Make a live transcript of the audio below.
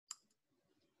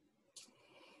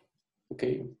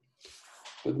Okay.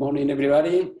 Good morning,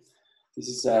 everybody. This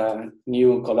is a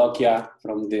new colloquia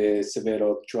from the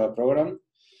Severo Ochoa program.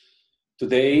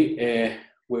 Today,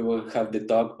 we will have the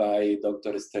talk by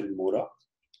Dr. Estelle Moreaux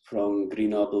from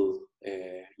Grenoble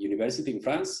University in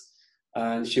France,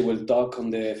 and she will talk on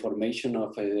the formation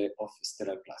of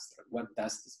stellar cluster. What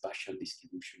does the spatial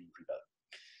distribution involve?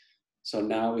 So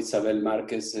now Isabel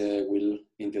Marquez will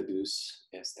introduce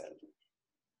Estelle.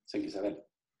 Thank you, Isabel.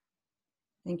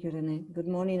 Thank you, René. Good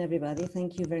morning, everybody.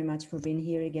 Thank you very much for being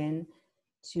here again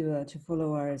to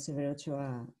follow our Severo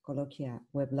Ochoa Colloquia,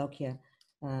 Webloquia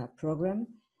program.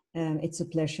 It's a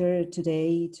pleasure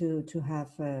today to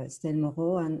have Estelle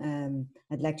Moreaux, and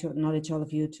I'd like to acknowledge all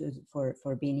of you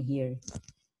for being here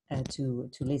to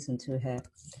listen to her.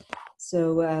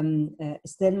 So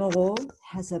Estelle Moreaux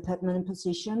has a permanent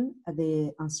position at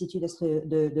the Institut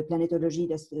de Planétologie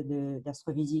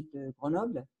d'Astrophysique de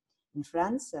Grenoble in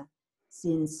France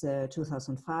since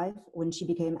 2005, when she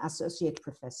became associate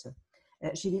professor.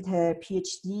 She did her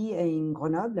PhD in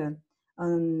Grenoble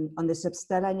on the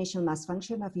substellar initial mass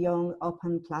function of young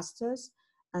open clusters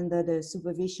under the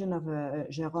supervision of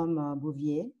Jérôme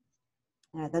Bouvier.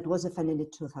 That was final in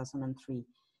 2003.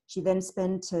 She then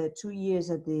spent 2 years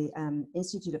at the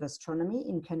Institute of Astronomy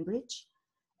in Cambridge,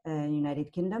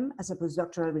 United Kingdom, as a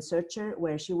postdoctoral researcher,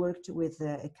 where she worked with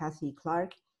Kathy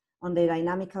Clark on the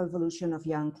dynamical evolution of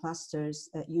young clusters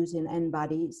using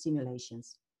n-body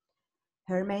simulations.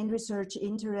 Her main research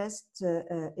interest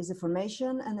is the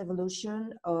formation and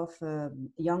evolution of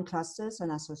young clusters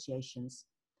and associations.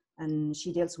 And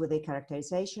she deals with the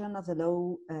characterization of the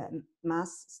low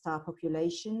mass star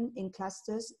population in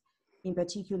clusters, in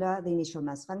particular the initial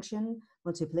mass function,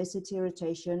 multiplicity,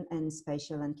 rotation, and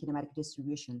spatial and kinematic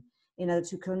distribution, in order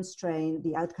to constrain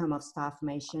the outcome of star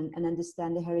formation and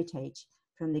understand the heritage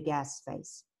from the gas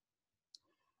phase.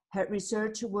 Her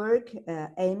research work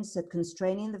aims at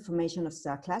constraining the formation of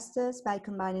star clusters by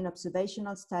combining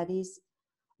observational studies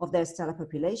of their stellar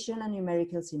population and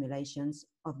numerical simulations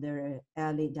of their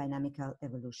early dynamical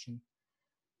evolution.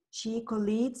 She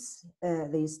co-leads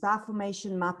the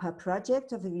StarFormMapper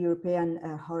project of the European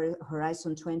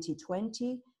Horizon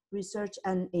 2020 research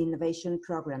and innovation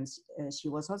programs. She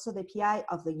was also the PI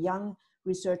of the Young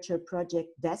Researcher Project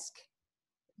Desk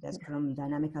from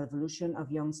Dynamical Evolution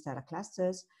of Young Stellar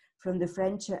Clusters from the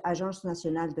French Agence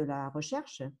Nationale de la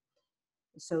Recherche,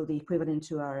 so the equivalent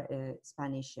to our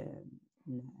Spanish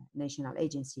national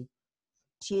agency.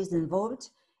 She is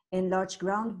involved in large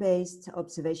ground-based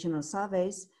observational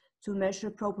surveys to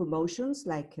measure probe motions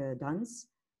like DUNS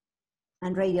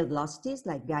and radial velocities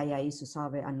like Gaia,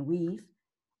 ISO-survey, and WEAVE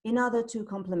in order to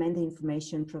complement the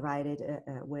information provided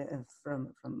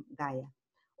from Gaia.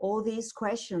 All these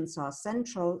questions are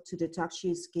central to the talk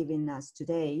she's giving us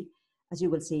today, as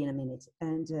you will see in a minute.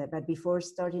 But before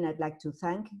starting, I'd like to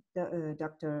thank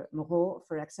Dr. Moraux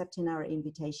for accepting our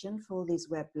invitation for this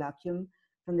webloquium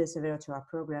from the Severo Ochoa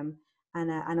program.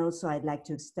 And also I'd like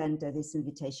to extend this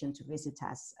invitation to visit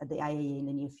us at the IAA in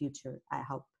the near future, I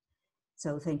hope.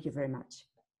 So thank you very much.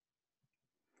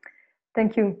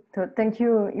 Thank you. So thank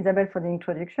you, Isabel, for the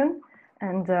introduction.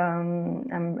 And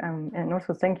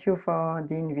also thank you for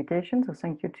the invitation. So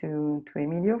thank you to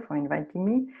Emilio for inviting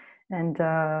me. And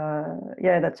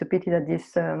yeah, that's a pity that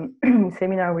this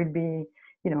seminar will be,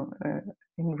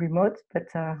 in remote,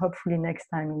 but hopefully next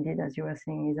time, indeed, as you were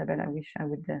saying, Isabel, I wish I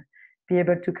would be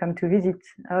able to come to visit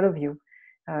all of you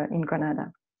in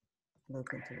Canada.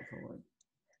 Welcome to the forward.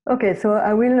 Okay, so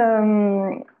I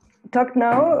will talk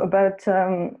now about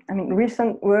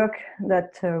recent work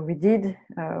that we did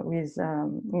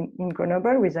in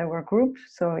Grenoble with our group.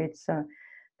 So it's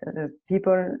the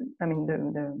people,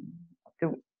 the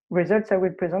results I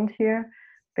will present here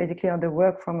basically are the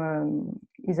work from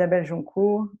Isabelle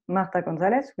Joncourt, Marta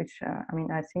Gonzalez, which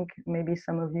I think maybe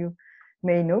some of you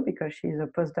may know because she's a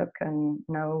postdoc and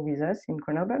now with us in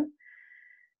Grenoble.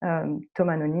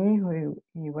 Thomas Noni, who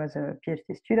he was a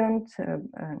PhD student,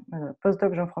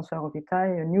 postdoc Jean-François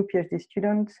Robitaille, a new PhD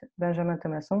student, Benjamin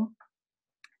Thomasson,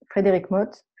 Frédéric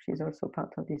Motte, she's also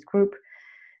part of this group,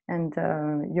 and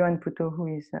Johan Puto, who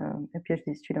is a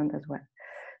PhD student as well.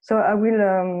 So I will,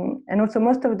 and also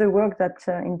most of the work that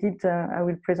indeed I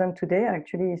will present today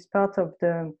actually is part of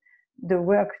the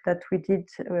work that we did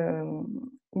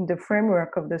in the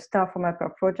framework of the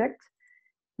StarFormMapper project,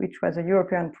 which was a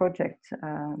European project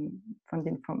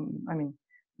funded from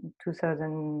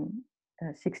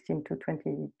 2016 to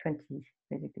 2020,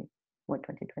 basically. Well,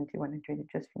 2021 actually,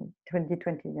 just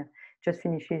 2020, yeah, just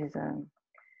finishes.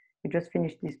 We just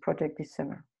finished this project this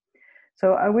summer.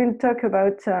 So I will talk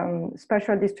about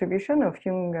spatial distribution of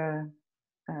young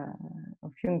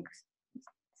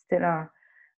stellar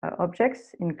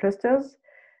objects in clusters.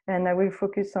 And I will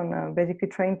focus on basically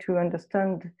trying to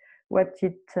understand what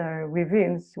it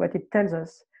reveals, what it tells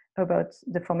us about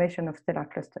the formation of stellar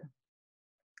cluster.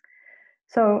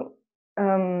 So,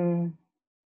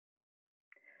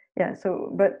 yeah,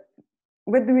 so, but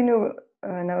what do we know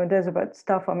nowadays about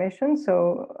star formation?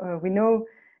 So we know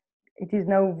it is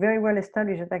now very well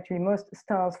established that actually most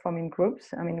stars form in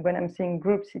groups. I mean, when I'm saying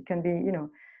groups, it can be, you know,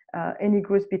 any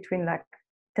groups between like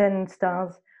 10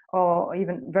 stars or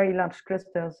even very large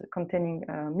clusters containing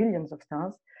millions of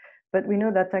stars. But we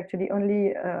know that actually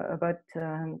only about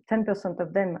 10%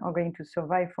 of them are going to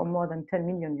survive for more than 10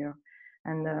 million years.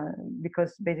 And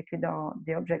because basically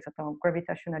the objects that are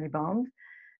gravitationally bound.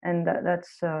 And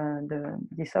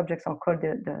these objects are called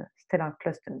the stellar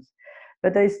clusters.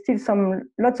 But there is still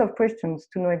lots of questions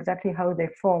to know exactly how they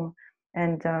form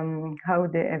and how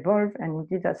they evolve. And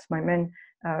indeed, that's my main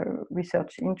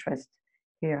research interest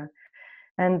here.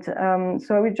 And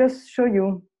so I will just show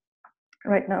you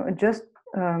right now just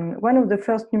one of the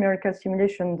first numerical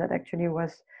simulations that actually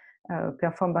was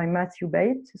performed by Matthew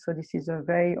Bates. So this is a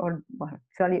very old, well,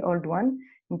 fairly old one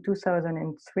in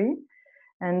 2003.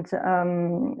 And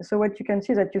so what you can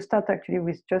see is that you start actually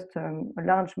with just a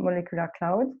large molecular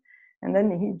cloud. And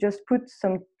then he just put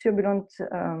some turbulent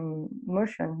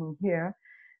motion in here.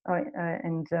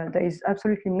 And there is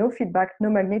absolutely no feedback, no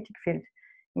magnetic field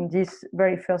in this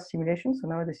very first simulation. So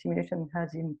now the simulation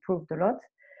has improved a lot.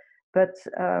 But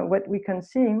what we can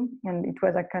see, and it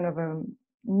was a kind of a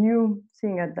new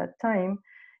thing at that time,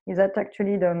 is that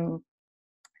actually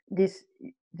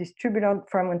this turbulent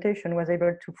fragmentation was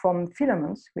able to form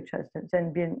filaments, which has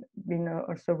then been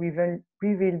also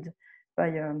revealed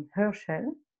by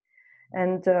Herschel.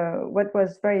 And what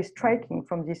was very striking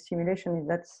from this simulation is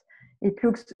that it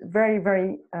looks very,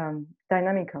 very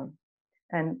dynamical,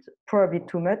 and probably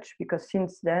too much, because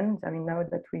since then, I mean, now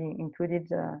that we included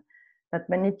that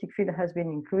magnetic field has been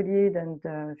included and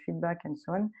feedback and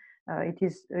so on, it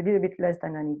is a little bit less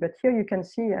dynamic. But here you can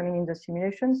see, I mean, in the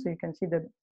simulation, so you can see the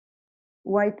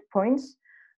white points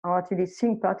are actually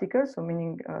sync particles, so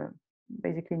meaning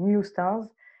basically new stars.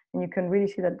 And you can really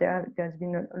see that there's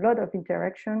been a lot of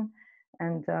interaction.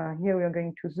 And here we are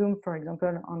going to zoom, for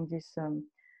example, on this,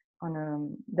 on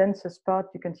a denser part.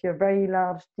 You can see a very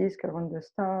large disk around the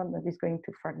star that is going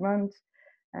to fragment.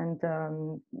 And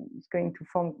it's going to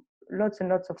form lots and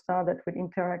lots of stars that will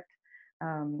interact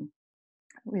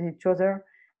with each other.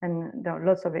 And there are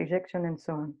lots of ejection and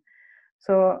so on.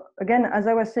 So again, as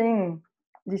I was saying,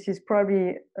 this is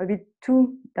probably a bit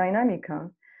too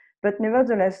dynamical. But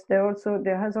nevertheless, there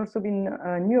has also been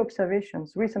new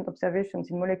observations, recent observations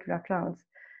in molecular clouds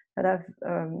that have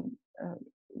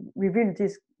revealed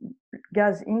these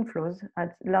gas inflows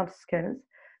at large scales,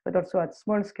 but also at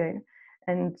small scale.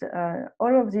 And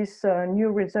all of these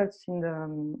new results in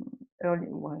the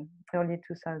early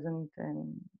 2000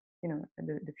 and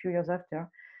the few years after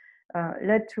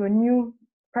led to a new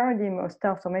paradigm of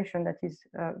star formation that is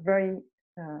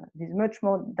is much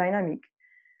more dynamic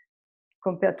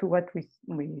compared to what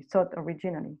we thought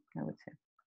originally, I would say.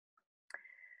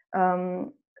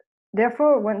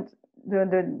 Therefore,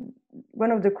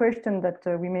 one of the questions that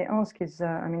we may ask is,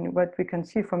 I mean, what we can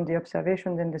see from the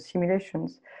observations and the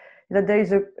simulations, is that there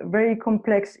is a very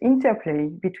complex interplay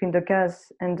between the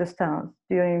gas and the stars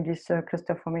during this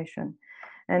cluster formation.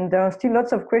 And there are still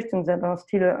lots of questions that are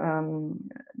still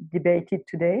debated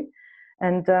today.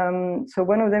 And so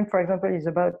one of them, for example, is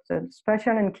about the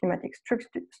spatial and climatic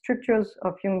structures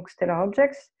of young stellar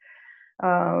objects.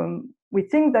 We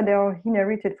think that they are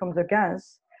inherited from the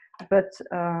gas, but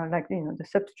like, the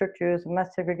substructures,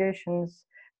 mass segregations.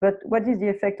 But what is the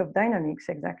effect of dynamics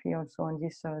exactly also on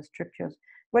these structures?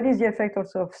 What is the effect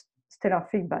also of stellar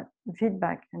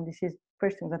feedback? And this is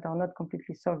questions that are not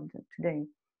completely solved today.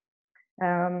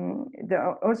 There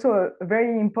are also a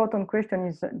very important question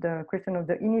is the question of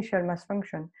the initial mass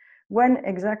function. When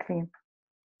exactly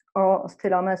are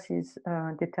stellar masses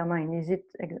determined? Is it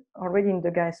already in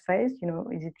the gas phase?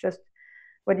 Is it just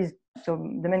so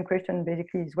the main question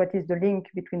basically is, what is the link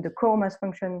between the core mass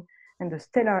function and the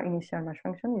stellar initial mass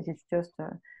function? Is it just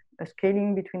a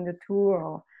scaling between the two,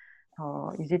 or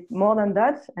is it more than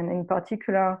that? And in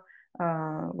particular,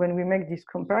 when we make this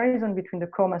comparison between the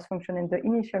core mass function and the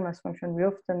initial mass function, we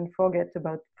often forget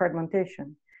about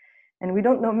fragmentation. And we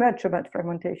don't know much about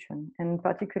fragmentation, and in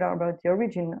particular about the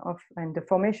origin of and the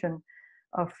formation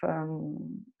of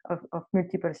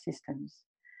multiple systems.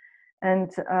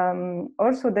 And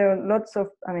also there are lots of,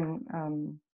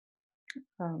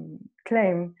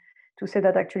 claim to say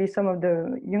that actually some of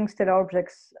the young stellar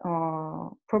objects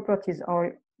properties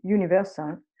are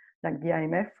universal, like the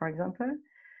IMF, for example.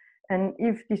 And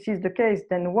if this is the case,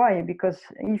 then why? Because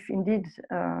if indeed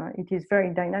it is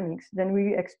very dynamic, then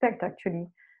we expect actually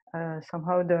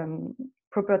somehow the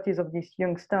properties of these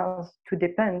young stars to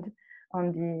depend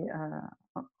on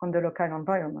the local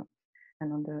environment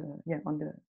and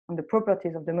on the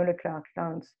properties of the molecular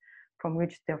clouds from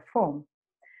which they're formed.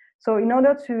 So in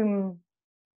order to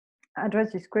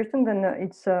address this question, then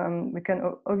we can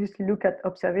obviously look at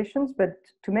observations, but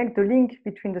to make the link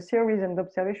between the theories and the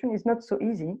observation is not so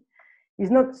easy. It's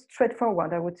not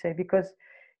straightforward, I would say, because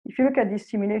if you look at these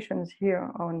simulations here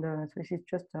on the, so this is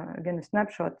just again a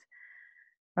snapshot.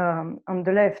 On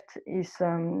the left is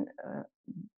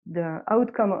the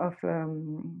outcome of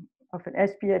an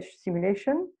SPH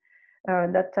simulation.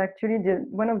 That actually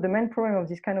one of the main problems of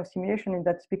this kind of simulation is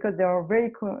that's because they are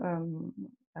very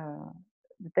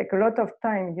they take a lot of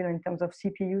time, you know, in terms of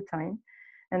CPU time,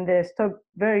 and they stop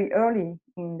very early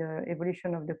in the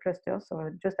evolution of the cluster. So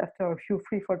just after a few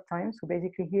threefold times. So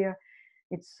basically here,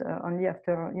 it's only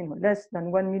after, you know, less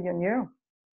than 1 million years.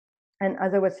 And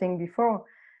as I was saying before,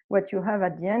 what you have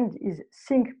at the end is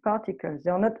sync particles.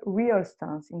 They are not real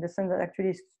stars in the sense that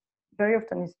actually very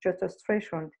often it's just a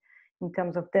threshold in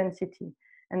terms of density.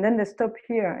 And then they stop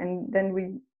here, and then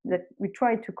we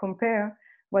try to compare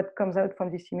what comes out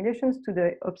from these simulations to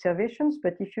the observations.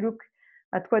 But if you look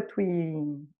at what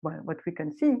we can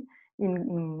see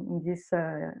in these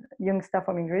young star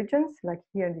forming regions, like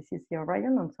here, this is the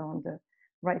Orion, and so on the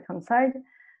right-hand side,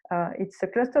 it's a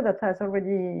cluster that has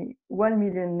already 1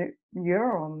 million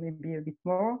years, or maybe a bit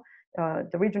more.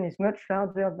 The region is much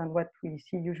larger than what we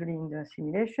see usually in the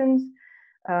simulations.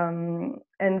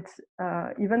 And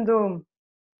even though,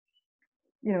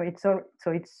 you know, it's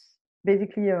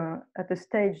basically at a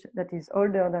stage that is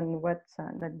older than what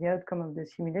that the outcome of the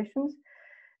simulations,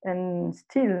 and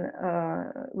still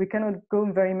we cannot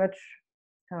go very much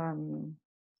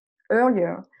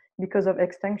earlier because of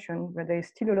extinction, where there is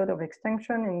still a lot of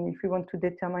extinction. And if we want to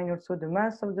determine also the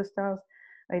mass of the stars,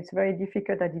 it's very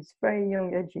difficult at its very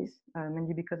young ages,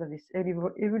 mainly because of these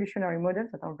evolutionary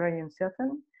models that are very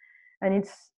uncertain. And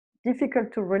it's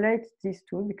difficult to relate these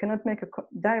two. We cannot make a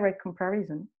direct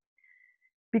comparison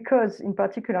because, in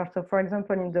particular, so for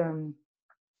example, in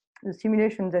the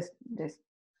simulation, they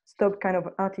stop kind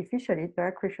of artificially. The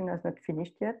accretion has not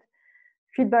finished yet.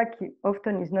 Feedback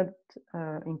often is not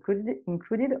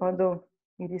included, although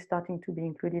it is starting to be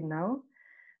included now.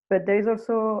 But there is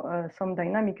also some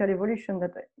dynamical evolution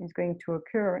that is going to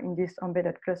occur in these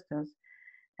embedded clusters.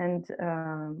 And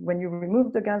when you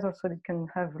remove the gas, also it can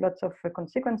have lots of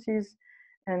consequences.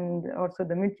 And also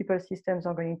the multiple systems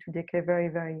are going to decay very,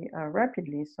 very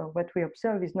rapidly. So what we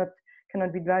observe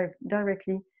cannot be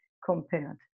directly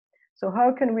compared. So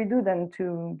how can we do then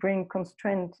to bring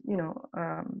constraint, you know,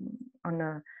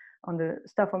 on the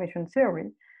star formation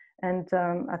theory? And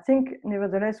I think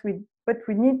nevertheless, what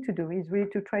we need to do is really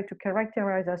to try to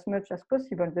characterize as much as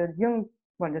possible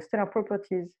the stellar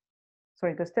properties,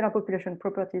 the stellar population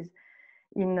properties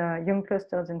in young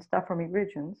clusters and star forming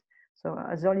regions. So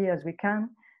as early as we can,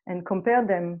 and compare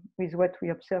them with what we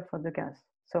observe for the gas.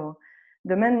 So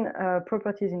the main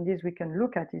properties in this we can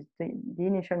look at is the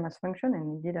initial mass function,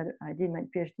 and indeed I did my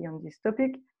PhD on this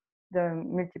topic, the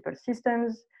multiple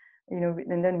systems, you know,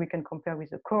 and then we can compare with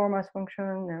the core mass function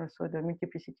and also the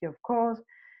multiplicity of cores.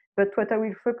 But what I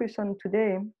will focus on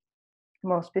today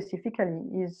more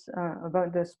specifically is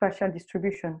about the spatial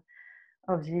distribution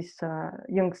of these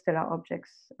young stellar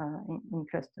objects in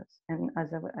clusters. And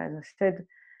as I said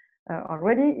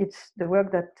already, it's the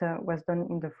work that was done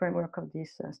in the framework of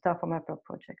this StarFormMapper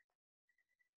project.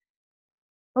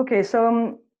 Okay,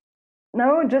 so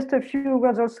now just a few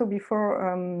words also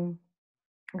before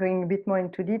going a bit more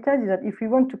into detail, is that if we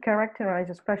want to characterize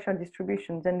a spatial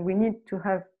distribution, then we need to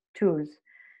have tools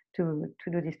to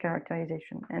do this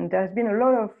characterization. And there's been a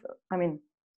lot of,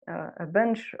 a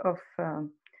bunch of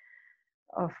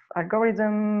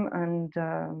algorithm and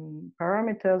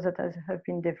parameters that have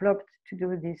been developed to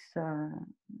do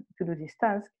this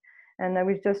task. And I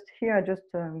will just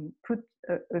put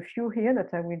a few here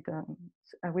that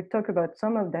I will talk about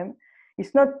some of them.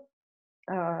 It's not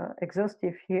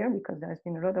exhaustive here because there has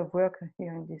been a lot of work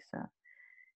here in this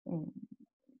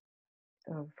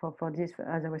for this,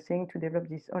 as I was saying, to develop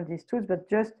all these tools, but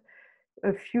just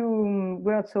a few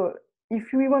words. So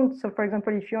if we want, so for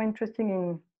example, if you're interested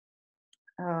in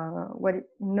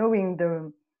knowing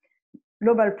the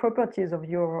global properties of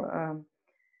your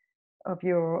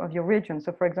region.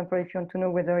 So for example, if you want to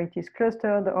know whether it is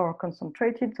clustered or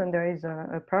concentrated, then there is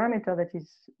a parameter that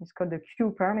is called the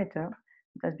Q parameter.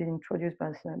 It has been introduced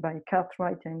by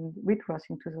Cartwright and Whitworth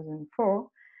in 2004.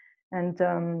 And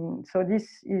so this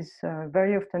is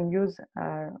very often used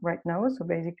right now. So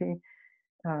basically,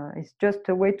 it's just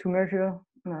a way to measure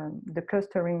the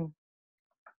clustering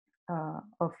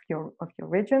of your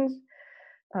regions.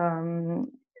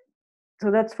 So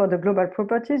that's for the global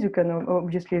properties. You can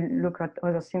obviously look at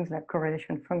other things like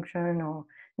correlation function or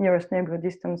nearest neighbor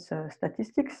distance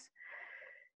statistics.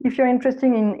 If you're interested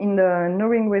in the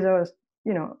knowing whether,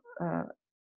 you know,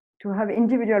 to have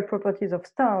individual properties of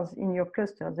stars in your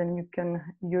cluster, then you can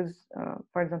use,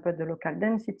 for example, the local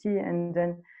density. And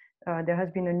then there has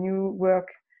been a new work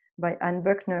by Anne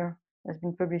Buckner, has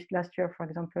been published last year, for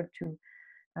example, to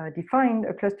define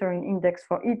a clustering index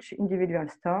for each individual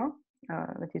star.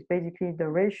 That is basically the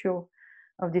ratio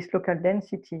of this local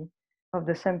density of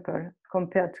the sample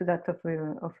compared to that of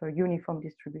a uniform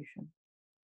distribution.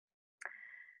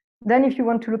 Then if you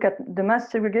want to look at the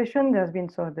mass segregation, there's been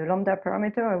the lambda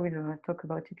parameter. I will talk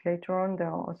about it later on. There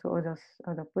are also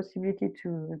other possibilities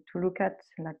to look at,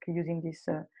 like using this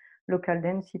local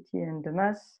density and the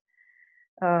mass.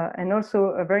 And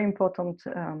also a very important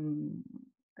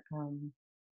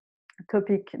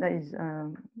topic that is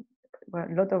well,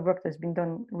 a lot of work that's been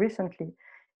done recently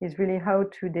is really how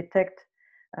to detect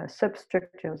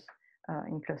substructures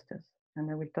in clusters. And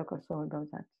I will talk also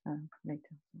about that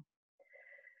later.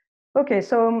 Okay,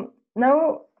 so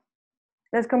now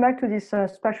let's come back to this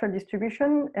spatial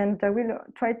distribution, and I will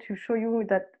try to show you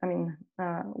that, I mean,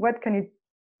 what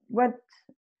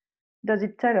does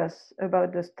it tell us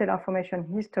about the stellar formation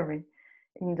history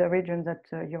in the region that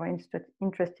you're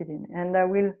interested in? And I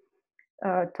will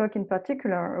talk in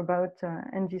particular about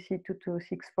NGC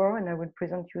 2264, and I will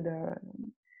present you the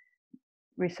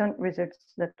recent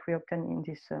results that we obtained in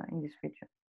this region,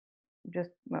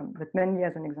 just but mainly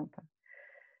as an example.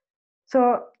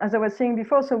 So as I was saying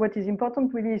before, so what is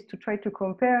important really is to try to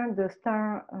compare the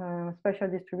star spatial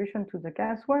distribution to the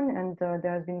gas one, and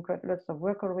there has been quite lots of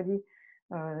work already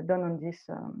done on this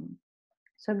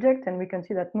subject, and we can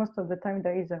see that most of the time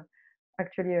there is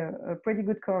actually a pretty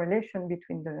good correlation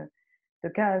between the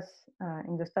gas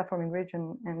in the star forming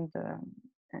region and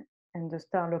the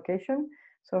star location.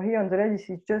 So here on the left, this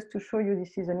is just to show you,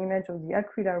 this is an image of the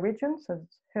Aquila region, so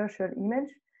it's Herschel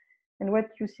image. And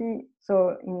what you see,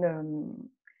 so in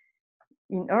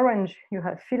orange, you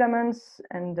have filaments,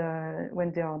 and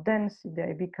when they are dense,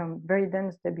 they become very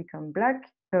dense, they become white.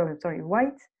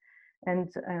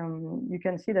 And you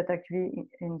can see that actually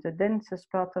in the densest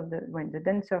part of the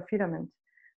denser filament,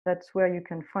 that's where you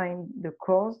can find the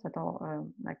cores that are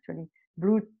actually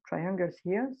blue triangles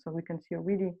here. So we can see a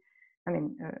really, I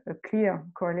mean, a clear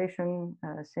correlation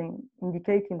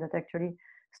indicating that actually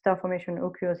star formation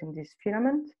occurs in this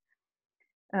filament.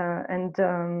 And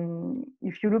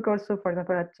if you look also, for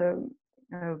example, at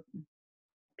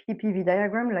PPV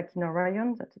diagram, like in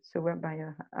Orion, that's a work by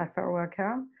Alpha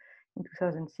Roakar in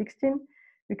 2016,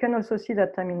 we can also see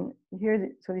that, I mean,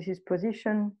 here, so this is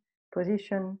position,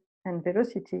 and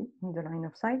velocity in the line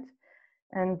of sight.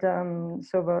 And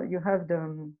so you have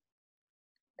the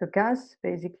gas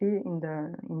basically in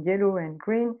yellow and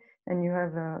green, and you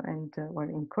have, well,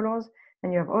 in colors,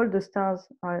 and you have all the stars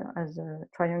as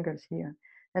triangles here.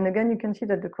 And again, you can see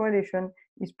that the correlation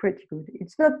is pretty good.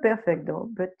 It's not perfect though,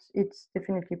 but it's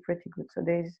definitely pretty good. So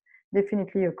there is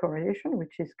definitely a correlation,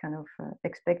 which is kind of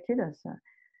expected, as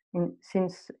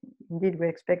since indeed we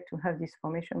expect to have this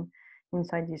formation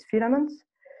inside these filaments.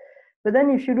 But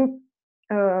then if you look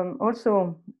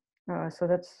also, so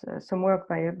that's some work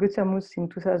by Gutermus in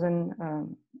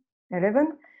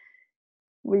 2011.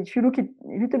 If you look at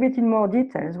a little bit in more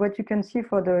details, what you can see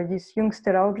for these young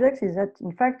stellar objects is that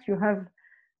in fact you have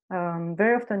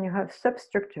very often you have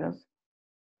substructures,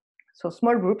 so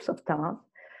small groups of stars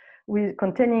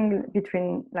containing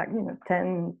between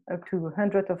 10 up to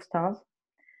 100 of stars,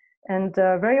 and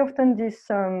very often these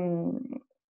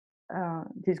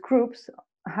groups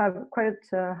have quite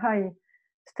high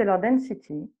stellar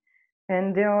density,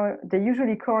 and they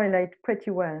usually correlate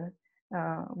pretty well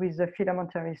with the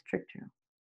filamentary structure.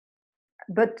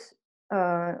 But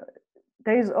there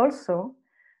is also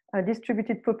a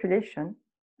distributed population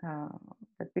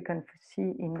that we can see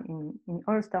in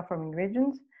all star forming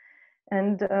regions,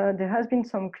 and there has been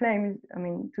some claims, I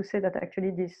mean, to say that actually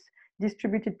this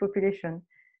distributed population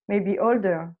may be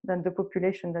older than the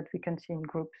population that we can see in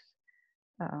groups.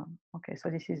 Okay, so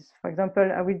this is, for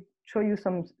example, I will show you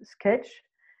some sketch.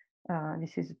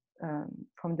 This is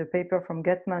from the paper from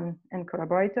Getman and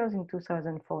collaborators in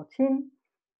 2014.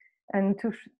 And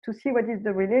to see what is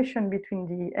the relation between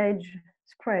the age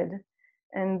spread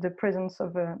and the presence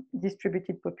of a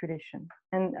distributed population.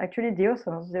 And actually the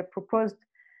authors, they proposed,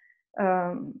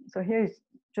 so here is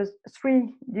just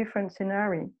 3 different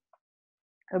scenarios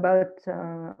about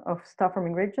of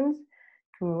star-forming regions,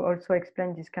 to also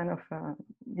explain this kind of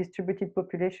distributed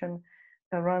population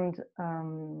around,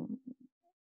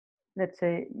 let's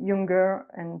say, younger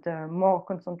and more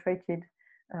concentrated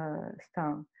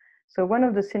star. So one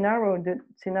of the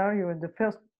the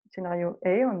first scenario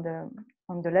A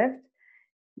on the left,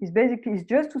 is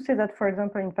just to say that, for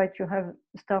example, in fact, you have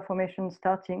star formation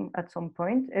starting at some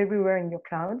point everywhere in your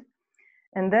cloud.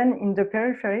 And then in the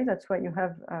periphery, that's why you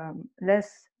have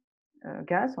less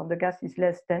gas, or the gas is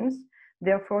less dense.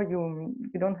 Therefore, you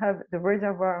don't have, the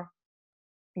reservoir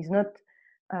is not,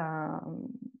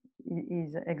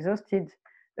 is exhausted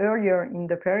earlier in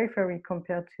the periphery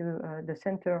compared to the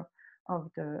center of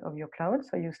your cloud.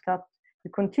 So you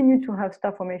continue to have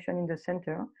star formation in the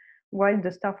center, while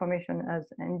the star formation has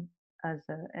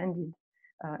ended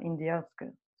in the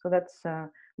outskirts. So that's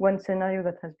one scenario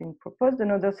that has been proposed.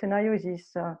 Another scenario is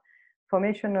this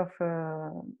formation of,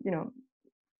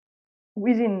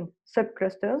 within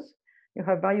subclusters. You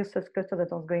have various subclusters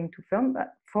that are going to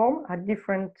form at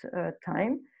different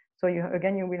time. So you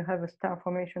will have a star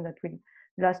formation that will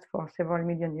last for several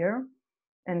million years.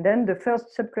 And then the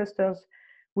first subclusters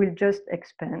will just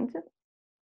expand.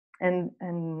 And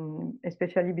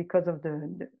especially because of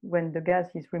when the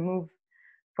gas is removed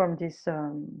from these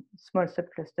small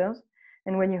subclusters.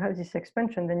 And when you have this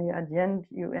expansion, then at the end,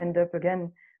 you end up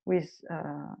again with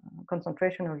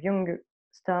concentration of young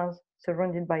stars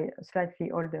surrounded by a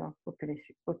slightly older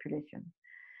population.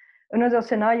 Another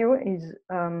scenario is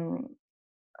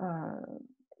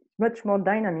much more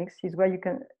dynamics, is where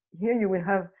here you will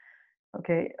have,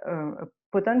 a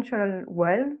potential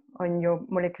well on your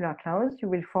molecular clouds. You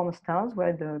will form stars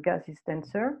where the gas is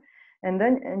denser.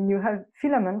 And you have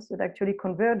filaments that actually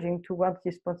converging towards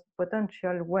this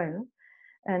potential well.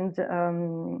 And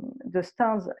the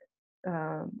stars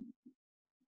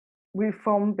will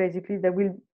form, basically,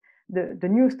 the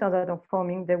new stars that are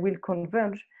forming, they will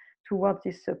converge towards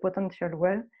this potential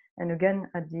well. And again,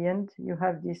 at the end, you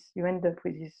end up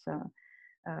with this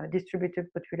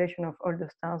distributed population of older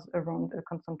stars around a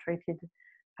concentrated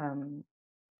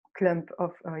clump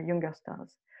of younger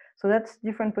stars. So that's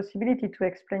different possibility to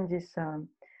explain this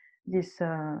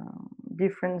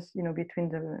difference, between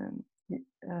the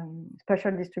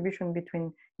spatial distribution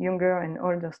between younger and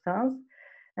older stars.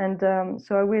 And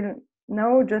so I will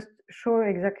now just show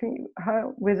exactly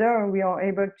whether we are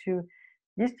able to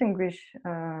distinguish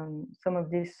some of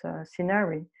these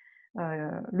scenarii,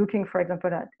 looking, for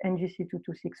example, at NGC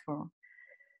 2264.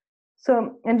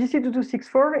 So NGC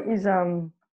 2264 is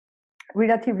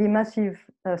relatively massive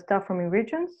star-forming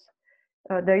regions.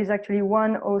 There is actually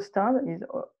one O star that is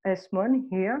S1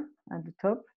 here at the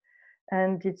top,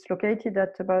 and it's located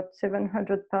at about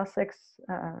 700 parsecs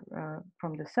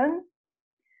from the sun.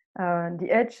 The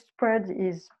edge spread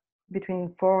is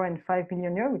between 4 and 5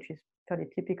 million years, which is fairly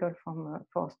typical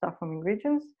for star-forming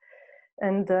regions.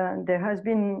 And there has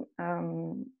been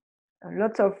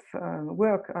lots of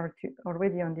work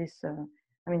already on this.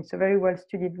 It's a very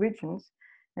well-studied regions,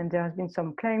 and there has been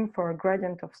some claim for a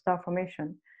gradient of star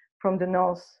formation from the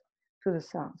north to the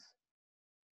south.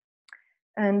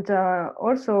 And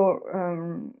also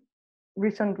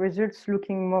recent results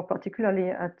looking more particularly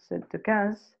at the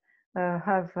gas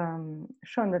have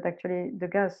shown that actually the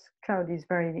gas cloud is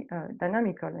very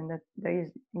dynamical, and that there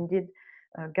is indeed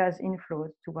gas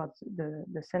inflows towards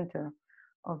the center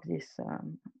of this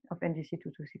of NGC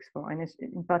 2264. And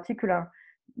in particular,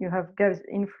 you have gas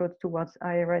inflows towards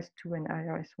IRS2 and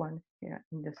IRS1 here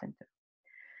in the center.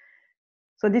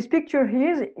 So this picture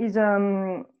here is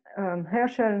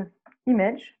Herschel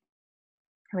image,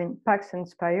 Pax and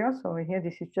Spire. So here,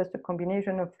 this is just a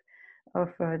combination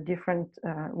of different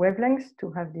wavelengths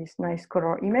to have this nice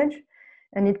color image.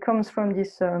 And it comes from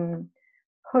this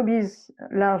Hobbies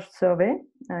large survey.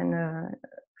 And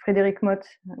Frédéric Mott,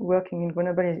 working in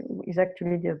Grenoble, is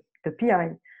actually the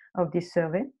PI of this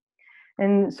survey.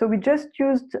 And so we just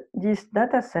used this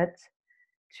data set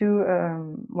to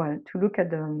look at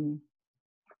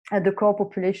the core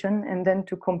population, and then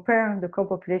to compare the core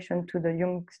population to the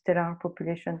young stellar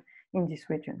population in this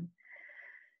region.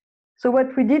 So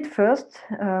what we did first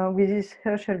with this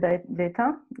Herschel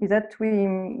data is that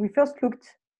we first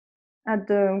looked at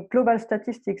the global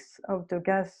statistics of the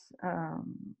gas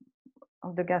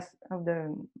of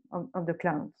the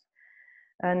clouds.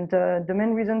 And the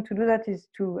main reason to do that is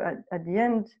to, at the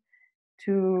end,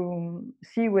 to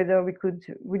see whether we could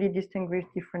really distinguish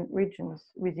different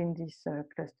regions within these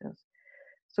clusters.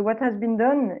 So what has been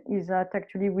done is that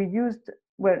actually we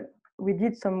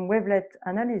did some wavelet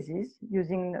analysis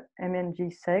using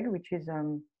MNG-SEG, which is a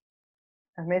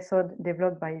method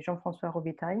developed by Jean-François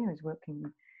Robitaille, who is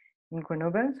working in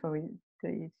Grenoble. So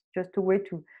it's just a way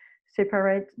to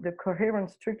separate the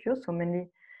coherent structures, so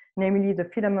namely the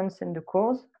filaments and the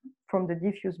cores, from the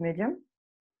diffuse medium.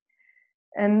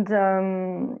 And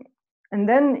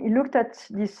then he looked at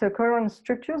these coherent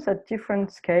structures at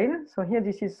different scale. So here,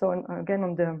 this is again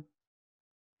on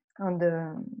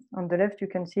the left, you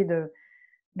can see the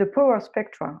power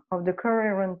spectra of the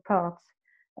coherent parts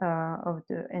of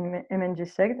the MNG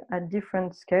seg at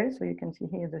different scales. So you can see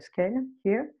here the scale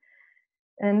here,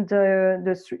 and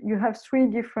you have three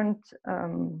different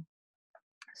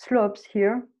slopes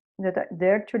here that they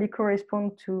actually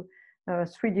correspond to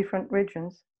three different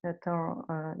regions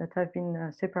that have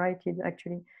been separated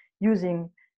actually using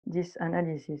this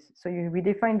analysis. So we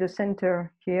define the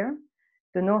center here,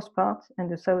 the north part and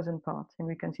the southern part, and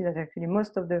we can see that actually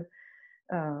most of the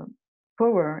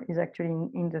power is actually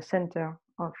in the center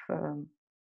of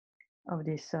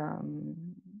this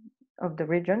of the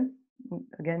region.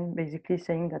 Again, basically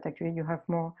saying that actually you have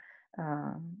more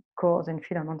cores and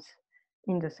filaments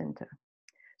in the center.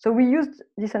 So we used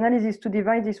this analysis to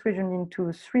divide this region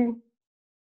into three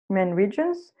main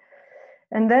regions,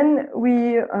 and then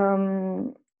we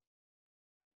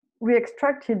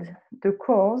extracted the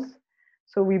cores.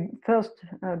 So we first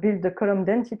built the column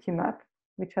density map,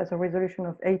 which has a resolution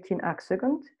of 18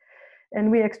 arcsecond, and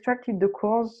we extracted the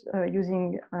cores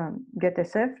using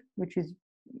GetSF, which is,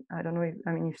 I don't know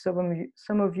if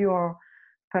some of you are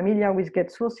familiar with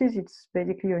get sources. It's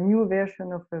basically a new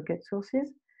version of get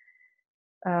sources.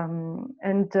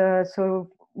 So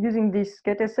using this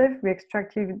GetSF, we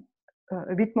extracted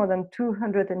a bit more than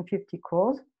 250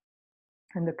 cores,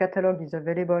 and the catalog is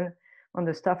available on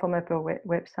the StarFormMapper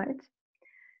website.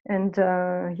 And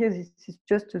here, this is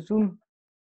just a zoom.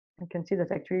 You can see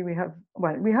that actually we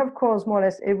have cores more or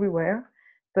less everywhere,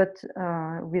 but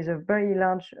with a very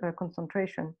large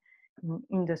concentration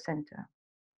in the center.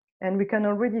 And we can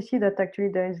already see that actually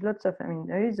there is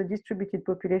there is a distributed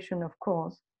population of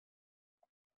cores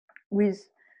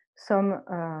with some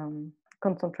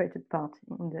concentrated part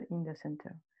in the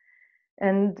center.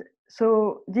 And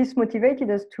so this motivated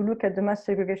us to look at the mass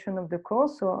segregation of the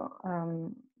cores. So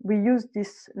we used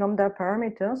this lambda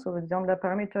parameter. So the lambda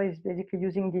parameter is basically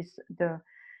using the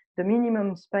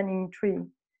minimum spanning tree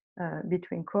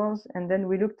between cores, and then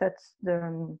we looked at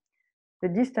the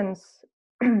distance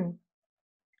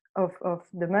of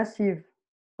the massive,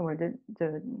 or the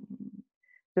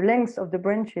length of the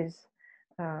branches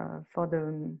for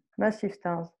the massive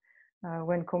stars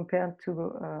when compared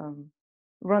to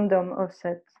random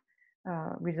offset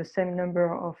with the same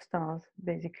number of stars,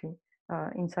 basically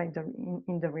inside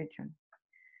in the region.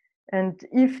 And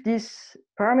if this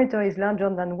parameter is larger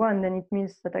than 1, then it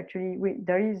means that actually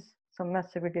there is some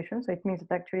mass segregation. So it means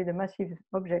that actually the massive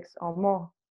objects are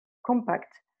more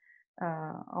compact,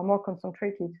 are more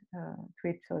concentrated to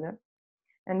each other.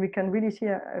 And we can really see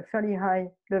a fairly high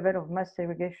level of mass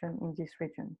segregation in this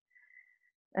region.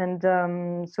 And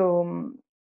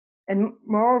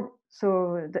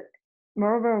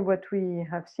moreover, what we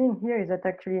have seen here is that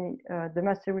actually the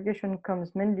mass segregation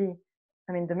comes mainly,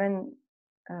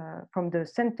 from the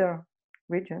center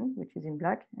region, which is in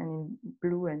black, and in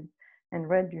blue and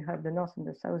red, you have the north and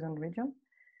the southern region.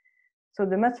 So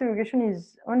the mass segregation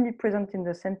is only present in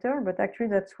the center, but actually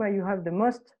that's where you have the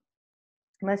most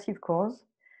massive cores,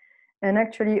 and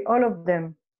actually all of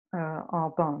them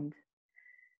are bound.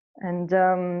 And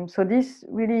so this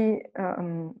really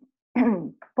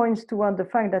points toward the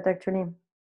fact that actually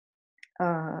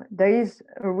there is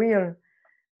a real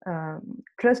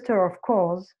cluster of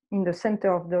cores in the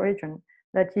center of the region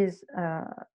that is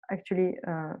actually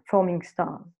forming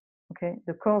stars. Okay,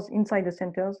 the cores inside the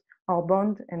centers are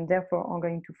bound and therefore are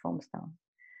going to form stars,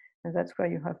 and that's where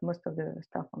you have most of the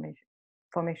star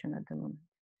formation at the moment.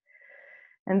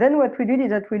 And then what we did is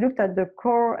that we looked at the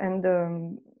core and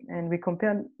we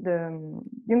compared the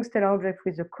young stellar object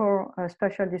with the core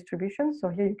spatial distribution. So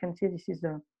here you can see this is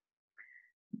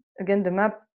again the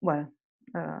map,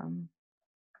 a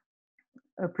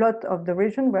plot of the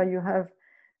region where you have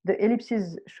the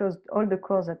ellipses shows all the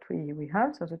cores that we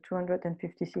have, so the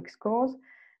 256 cores.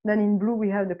 Then in blue we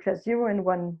have the class 0 and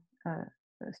 1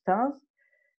 stars,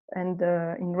 and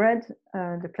in red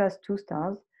the class 2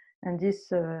 stars. And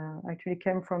this actually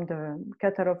came from the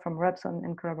catalog from Rapson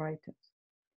and collaborators.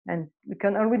 And we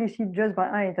can already see just by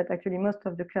eye that actually most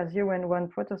of the class 0 and 1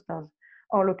 protostars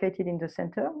are located in the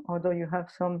center, although you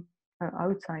have some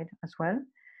outside as well.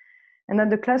 And at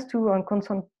the class 2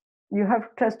 you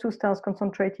have class 2 stars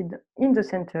concentrated in the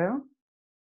center.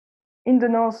 In the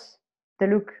north, they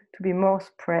look to be more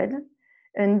spread.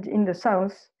 And in the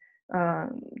south,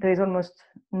 there is almost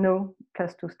no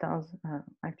class 2 stars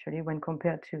actually when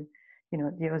compared to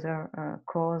the other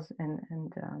cores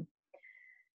and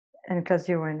class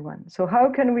 0 and 1. So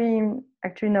how can we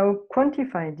actually now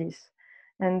quantify this?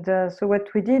 And so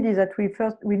what we did is that we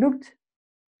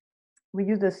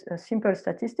used a simple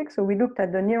statistic. So we looked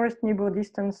at the nearest neighbor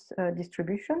distance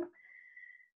distribution.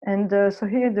 And so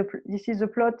here, this is a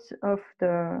plot of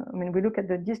we look at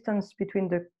the distance between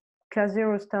the class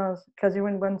 0 stars, class 0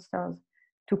 and 1 stars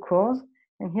to cores.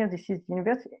 And here, this is the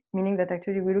inverse, meaning that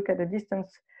actually we look at the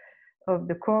distance of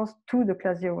the cores to the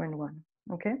class 0 and 1,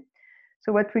 okay?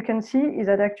 So what we can see is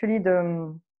that actually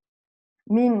the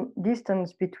mean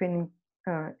distance between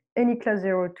any class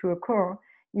 0 to a core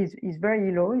is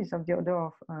very low, is of the order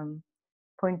of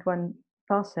 0.1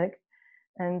 parsec,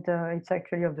 and it's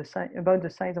actually of about the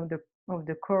size of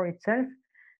the core itself.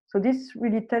 So this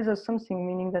really tells us something,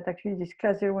 meaning that actually these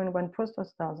class 0 and 1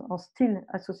 protostars are still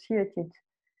associated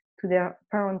to their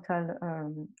parental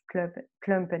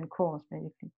clump and cores,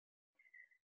 basically.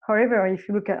 However, if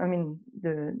you look at,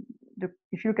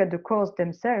 if you look at the cores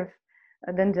themselves,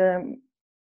 then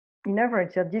in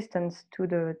average, their distance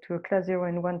to a class 0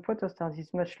 and 1 protostars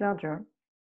is much larger.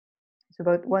 It's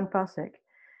about 1 parsec,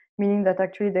 meaning that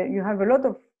actually you have a lot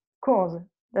of cores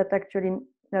that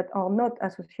are not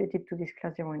associated to this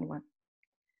class 0 and 1.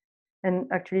 And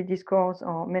actually, these cores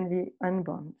are mainly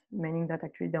unbound, meaning that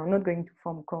actually they are not going to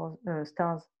form cores,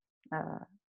 stars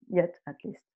yet, at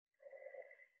least.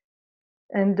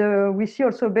 And we see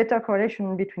also better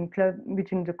correlation between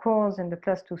the cores and the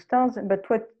class 2 stars. But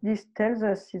what this tells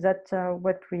us is that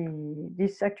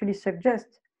this actually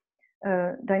suggests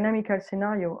a dynamical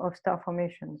scenario of star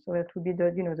formation. So that would be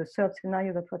the third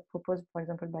scenario that was proposed, for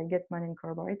example, by Getman and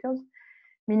collaborators,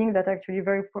 meaning that actually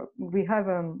we have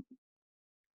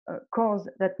cores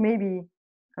that may be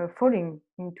falling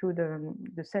into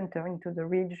the center, into the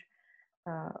ridge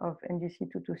of NGC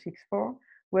 2264,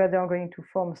 where they are going to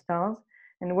form stars.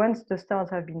 And once the stars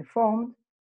have been formed,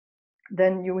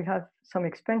 then you will have some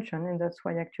expansion, and that's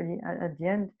why actually at the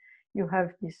end you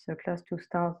have these class 2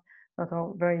 stars that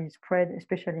are very spread,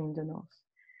 especially in the north.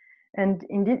 And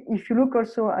indeed, if you look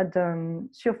also at the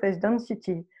surface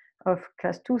density of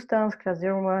class 2 stars, class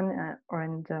 0, 1,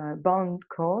 and bound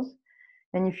cores,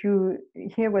 and if you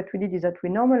here what we did is that we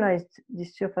normalized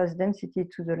this surface density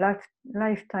to the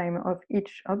lifetime of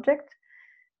each object.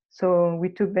 So we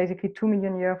took basically 2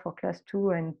 million years for class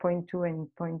 2 and 0.2 and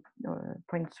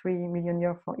 0.3 million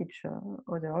years for each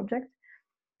other object.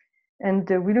 And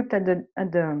we looked at the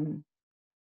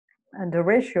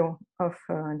ratio of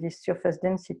this surface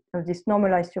density, of this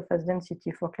normalized surface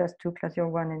density for class 2, class 0,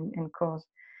 1, and cores.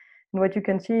 And what you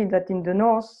can see is that in the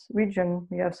north region,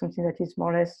 we have something that is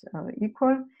more or less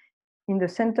equal. In the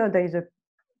center, there is a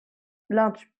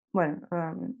large,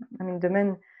 the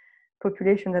main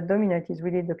population that dominates is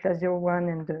really the class 0, 1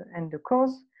 and the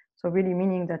cores. So really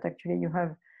meaning that actually you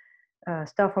have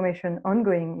star formation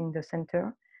ongoing in the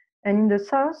center. And in the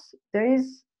south, there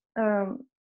is,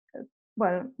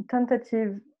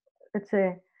 tentative, let's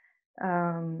say,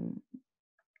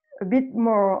 a bit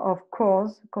more of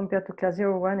cores compared to class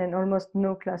 0, 1 and almost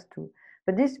no class 2.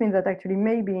 But this means that actually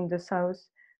maybe in the south,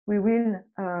 we will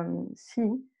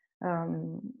see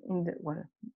in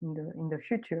the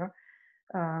future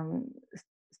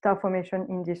star formation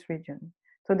in this region.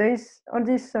 So there is all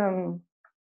this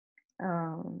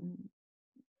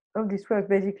work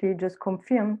basically just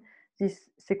confirm this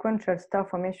sequential star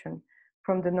formation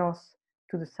from the north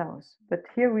to the south. But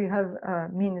here we have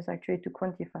means actually to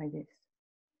quantify this.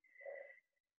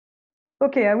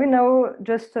 Okay, I will now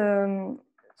just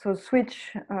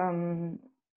switch from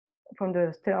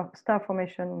the star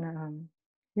formation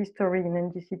history in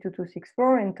NGC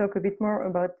 2264 and talk a bit more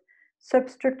about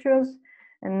substructures.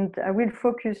 And I will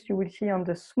focus, you will see, on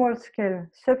the small scale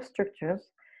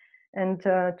substructures and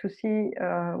to see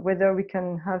whether we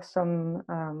can have some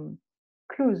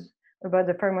clues about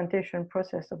the fragmentation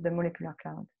process of the molecular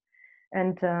cloud.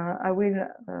 And I will,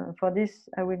 for this,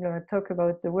 I will talk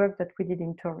about the work that we did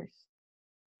in Taurus.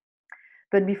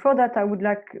 But before that, I would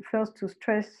like first to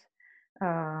stress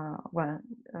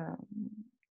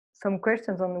some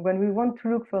questions on when we want to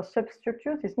look for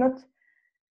substructures. It's not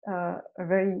a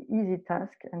very easy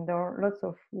task, and there are lots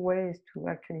of ways to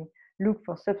actually look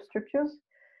for substructures.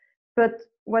 But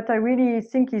what I really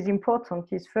think is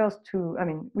important is first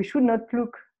we should not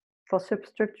look for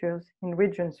substructures in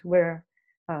regions where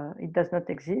it does not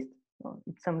exist. Well,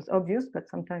 it sounds obvious, but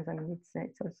sometimes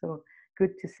it's also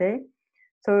good to say.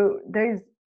 So there is,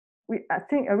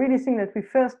 I really think that we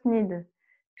first need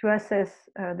to assess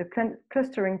the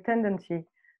clustering tendency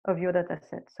of your data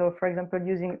set. So for example,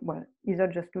 using, either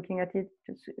just looking at it,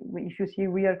 if you see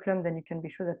real clump, then you can be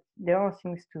sure that there are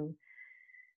things to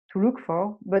look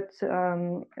for, but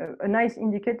a nice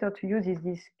indicator to use is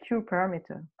this Q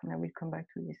parameter, and I will come back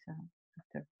to this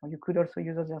after. Or you could also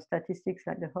use other statistics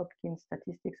like the Hopkins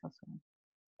statistics and so on.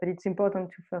 But it's important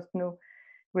to first know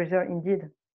whether indeed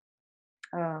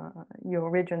your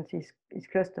region is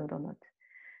clustered or not.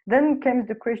 Then comes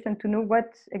the question to know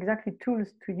what exactly tools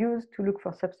to use to look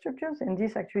for substructures, and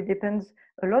this actually depends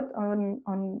a lot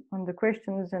on the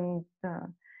questions and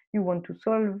you want to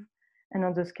solve and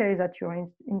on the scale that you're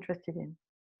interested in.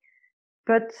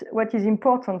 But what is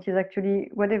important is actually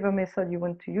whatever method you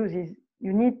want to use is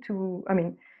you need to, I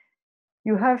mean,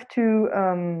 you have to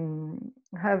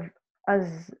have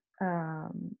as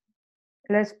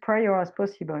less prior as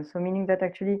possible. So meaning that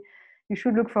actually you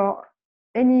should look for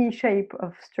any shape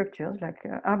of structures, like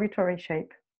arbitrary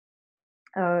shape.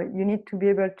 You need to be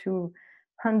able to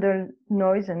handle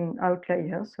noise and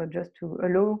outliers, so just to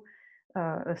allow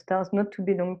stars not to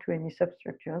belong to any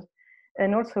substructures.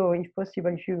 And also, if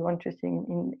possible, if you're interested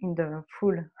in the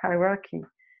full hierarchy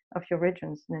of your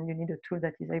regions, then you need a tool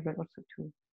that is able also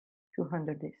to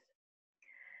handle this.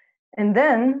 And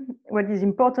then what is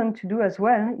important to do as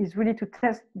well is really to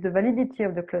test the validity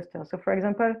of the cluster. So for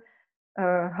example,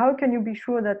 how can you be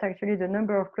sure that actually the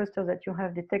number of clusters that you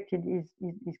have detected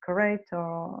is correct?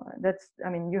 Or that's, I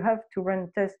mean, you have to run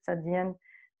tests at the end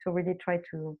to really try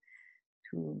to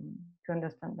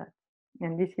understand that.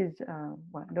 And this is,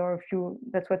 well, there are a few,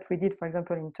 that's what we did, for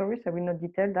example, in Taurus. I will not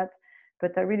detail that,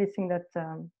 but I really think that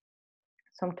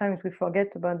sometimes we forget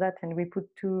about that and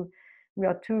we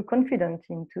are too confident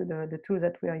into the tool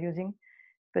that we are using,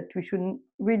 but we should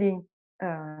really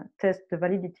test the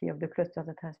validity of the cluster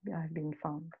that have been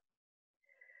found.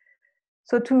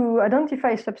 So to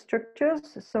identify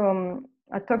substructures, so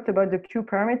I talked about the Q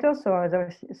parameter.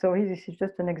 So here this is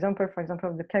just an example, for example,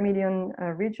 of the chameleon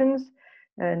regions.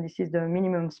 And this is the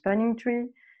minimum spanning tree.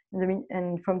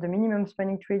 And from the minimum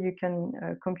spanning tree, you can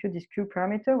compute this Q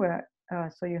parameter, where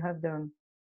so you have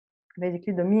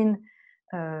basically the mean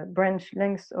branch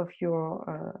length of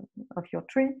your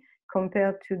tree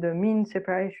compared to the mean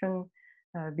separation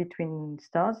between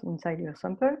stars inside your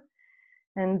sample.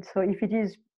 And so if it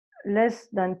is less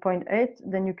than 0.8,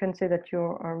 then you can say that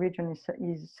your region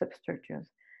is substructures.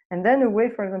 And then a way,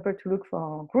 for example, to look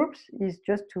for groups is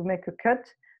just to make a cut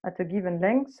at a given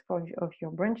length of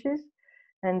your branches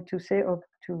and to say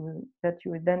that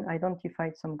you would then identify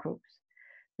some groups.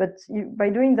 But by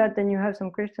doing that, then you have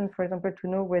some questions, for example, to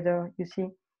know whether you see,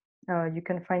 you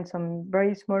can find some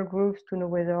very small groups to know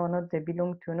whether or not they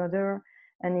belong to another.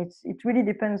 And it really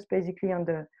depends basically on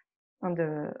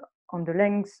the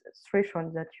length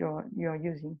threshold that you're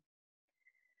using.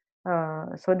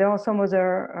 So there are some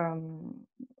other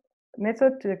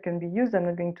methods that can be used. I'm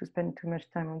not going to spend too much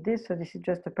time on this. So this is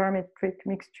just a parametric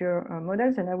mixture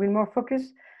models, and I will more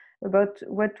focus about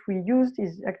what we used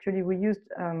is actually we used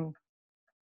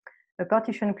a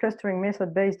partition clustering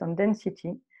method based on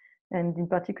density. And in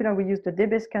particular, we used the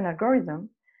DBSCAN algorithm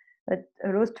that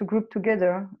allows to group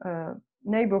together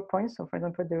neighbor points. So for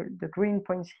example, the green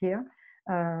points here,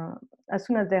 as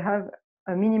soon as they have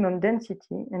a minimum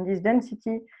density, and this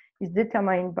density is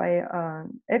determined by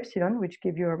epsilon, which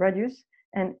gives you a radius,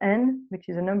 and n, which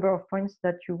is a number of points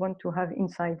that you want to have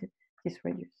inside this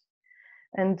radius.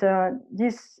 And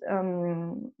this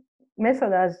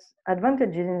method has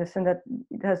advantages in the sense that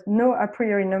it has no a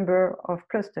priori number of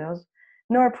clusters,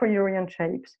 no a priori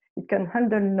shapes. It can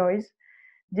handle noise.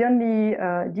 The only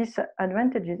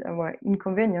disadvantages, or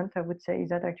inconvenient, I would say, is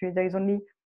that actually there is only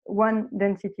one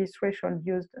density threshold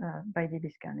used by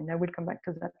DBSCAN, and I will come back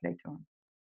to that later on.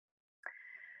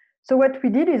 So what we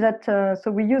did is that,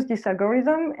 so we used this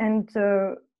algorithm, and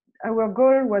our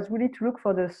goal was really to look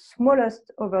for the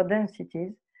smallest over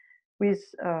densities with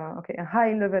a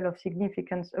high level of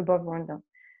significance above random.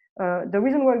 The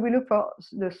reason why we look for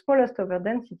the smallest over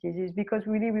densities is because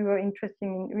really we were interested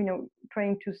in,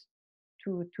 trying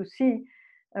to see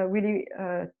really,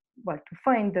 well, to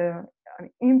find the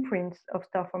imprints of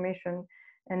star formation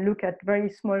and look at very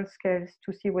small scales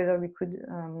to see whether we could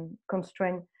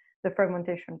constrain the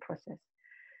fragmentation process.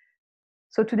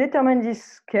 So to determine this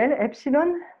scale,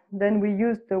 epsilon, then we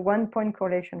use the 1-point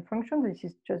correlation function. This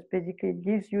is just basically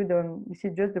gives you this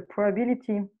is just the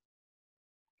probability,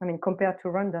 compared to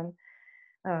random,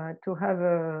 to have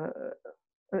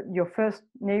your first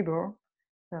neighbor,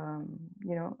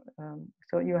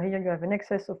 so here you have an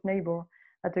excess of neighbor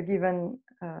at a given,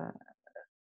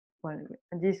 well,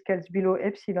 and this scales below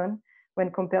epsilon when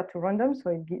compared to random.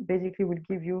 So it basically will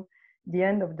give you the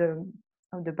end of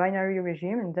the binary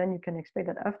regime, and then you can expect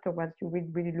that afterwards you will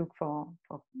really look for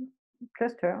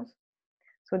clusters.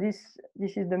 So this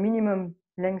is the minimum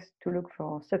length to look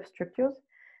for substructures,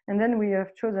 And then we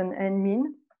have chosen n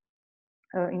mean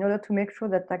in order to make sure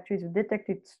that actually the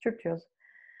detected structures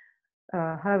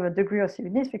have a degree of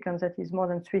significance that is more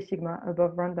than 3 sigma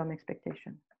above random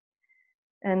expectation.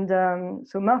 And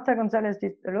so Marta Gonzalez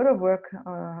did a lot of work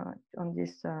on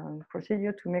this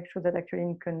procedure to make sure that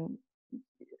actually it can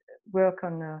work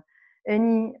on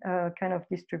any kind of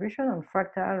distribution, on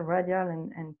fractal, radial,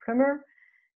 and plumber.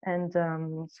 And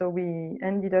so we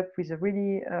ended up with a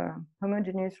really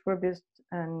homogeneous, robust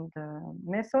and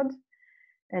method.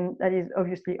 And that is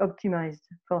obviously optimized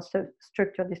for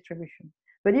structure distribution.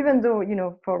 But even though, you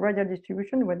know, for radial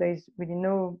distribution, where there is really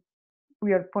no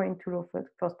real point to look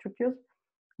for structures,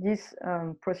 this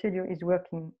procedure is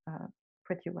working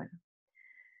pretty well.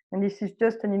 And this is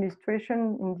just an illustration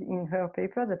in her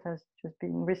paper that has just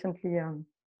been recently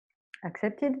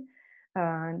accepted.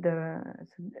 An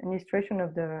illustration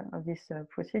of this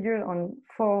procedure on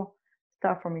 4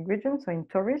 star-forming regions, so in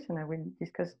Taurus, and I will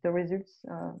discuss the results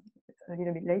a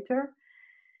little bit later.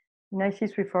 In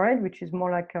IC348, which is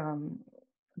more like a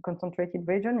concentrated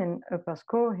region, in Upper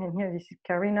Score, and here this is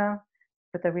Carina,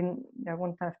 but I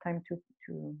won't have time to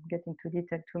get into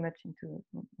detail too much into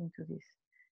this.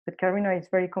 But Carina is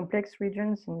very complex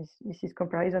regions, and this is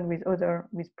comparison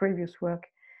with previous work.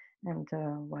 And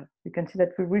well, you can see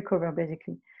that we recover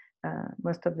basically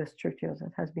most of the structures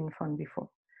that has been found before.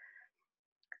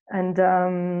 And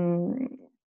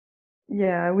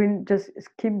yeah, I will just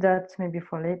skip that maybe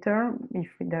for later if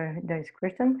there is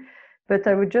question. But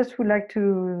I would like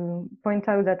to point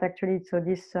out that actually, so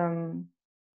this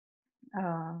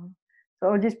so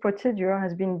all this procedure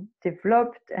has been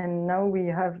developed, and now we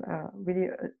have really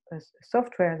a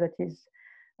software that is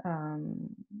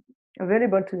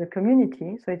available to the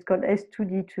community. So it's called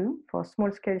S2D2 for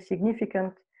small scale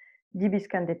significant DB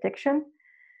scan detection.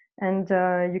 And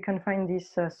you can find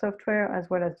this software as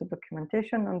well as the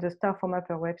documentation on the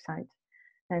StarFormMapper website.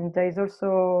 And there is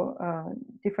also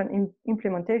different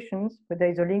implementations, but there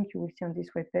is a link you will see on this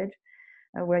webpage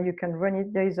where you can run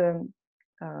it. There is a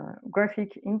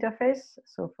graphic interface,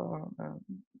 so for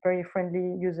very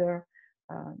friendly user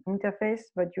interface,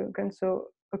 but you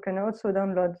can also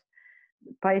download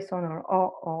Python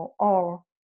or R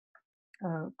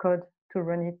code to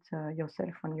run it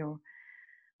yourself on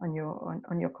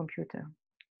your computer.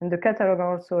 And the catalog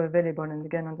are also available, and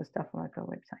again on the StarFormMapper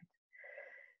website.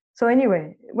 So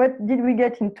anyway, what did we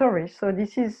get in Taurus? So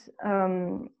this is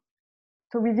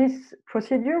so with this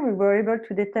procedure we were able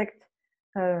to detect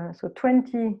so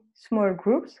 20 small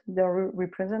groups. They're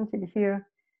represented here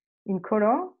in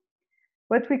color.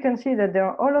 What we can see that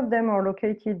all of them are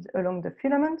located along the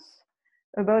filaments.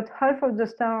 About half of the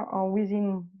stars are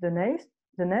within the nest.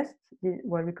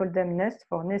 Well, we call them nests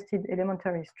for nested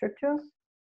elementary structures.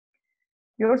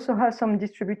 You also have some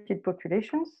distributed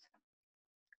populations,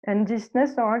 and these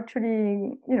nests are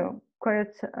actually, you know,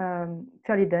 quite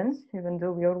fairly dense. Even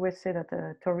though we always say that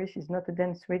Taurus is not a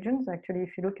dense region. Actually,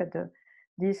 if you look at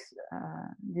these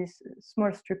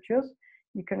small structures,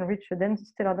 you can reach a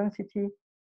stellar density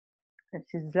that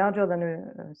is larger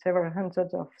than several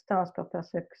hundreds of stars per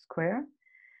parsec square.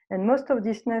 And most of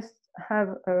these nests have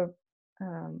a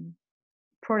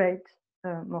prolate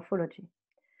morphology.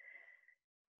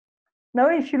 Now,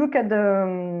 if you look at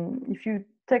if you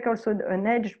take also an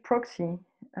edge proxy,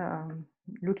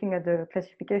 looking at the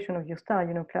classification of your star,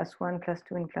 you know, class 1, class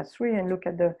 2, and class 3, and look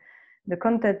at the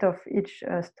content of each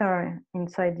star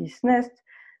inside this nest,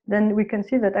 then we can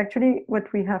see that actually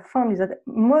what we have found is that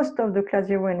most of the class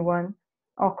 0 and 1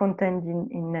 are contained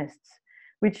in nests,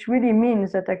 which really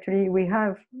means that actually we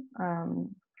have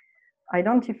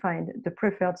identified the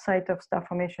preferred site of star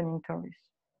formation in Taurus.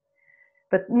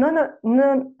 But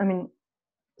I mean,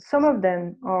 some of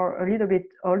them are a little bit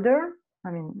older,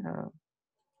 I mean,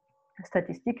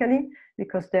 statistically,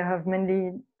 because they have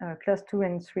mainly class 2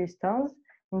 and 3 stars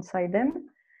inside them,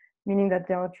 meaning that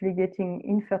they're actually getting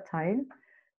infertile,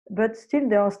 but still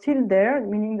they are still there,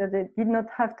 meaning that they did not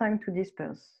have time to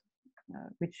disperse,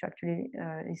 which actually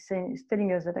is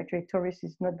telling us that actually Taurus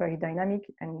is not very dynamic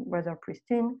and rather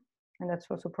pristine. And that's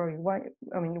also probably why,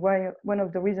 I mean, one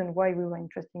of the reasons why we were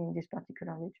interested in this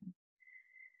particular region.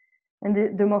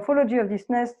 And the morphology of this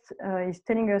nest is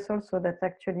telling us also that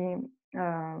actually,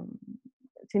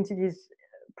 since it is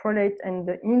prolate and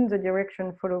in the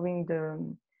direction following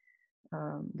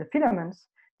the filaments,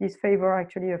 this favor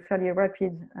actually a fairly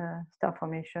rapid star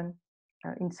formation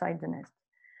inside the nest.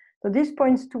 So this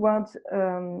points towards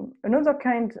another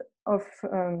kind of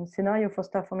scenario for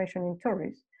star formation in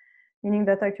Taurus, meaning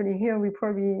that actually here we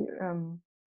probably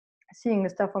seeing a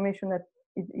star formation that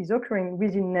is occurring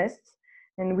within nests,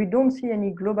 and we don't see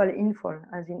any global infall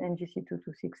as in NGC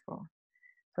 2264.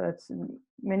 So it's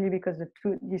mainly because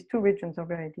these two regions are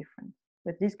very different.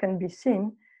 But this can be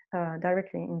seen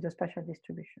directly in the spatial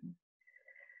distribution.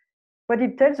 What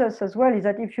it tells us as well is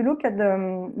that if you look at the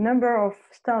number of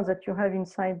stars that you have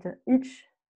inside each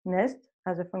nest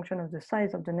as a function of the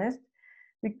size of the nest,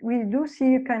 we do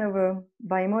see kind of a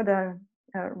bimodal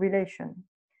relation.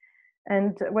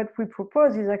 And what we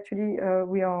propose is actually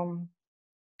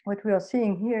what we are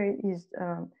seeing here is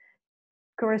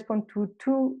correspond to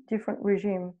two different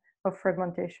regimes of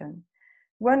fragmentation.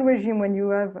 One regime when you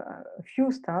have a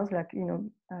few stars, like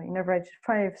in average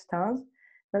 5 stars,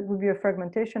 that would be a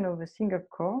fragmentation of a single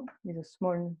core with a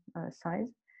small size.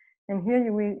 And here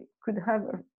you could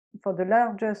have for the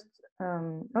largest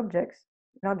objects,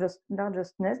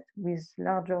 largest nest with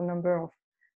larger number of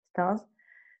stars,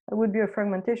 it would be a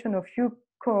fragmentation of few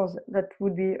cores that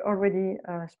would be already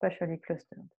spatially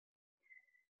clustered.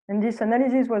 And this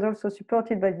analysis was also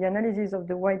supported by the analysis of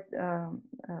the wide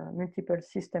multiple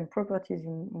system properties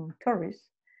in Taurus,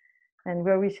 and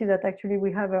where we see that actually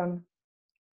we have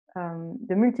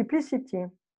the multiplicity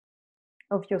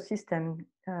of your system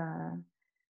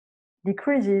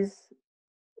decreases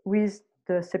with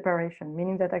the separation,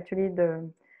 meaning that actually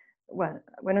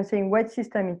when I'm saying wide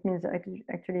system, it means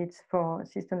actually it's for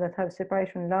systems that have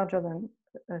separation larger than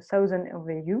 1,000 of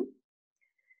AU.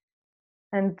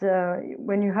 And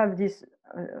when you have this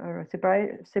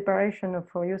separation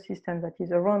for your system that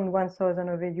is around 1,000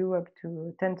 of AU up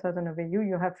to 10,000 of AU,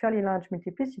 you have fairly large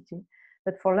multiplicity.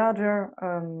 But for larger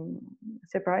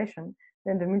separation,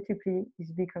 then the multiplicity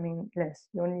is becoming less.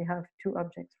 You only have 2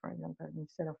 objects, for example,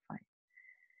 instead of 5.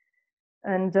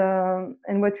 And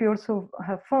what we also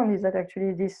have found is that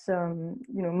actually this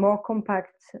more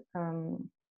compact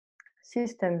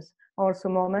systems are also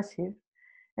more massive.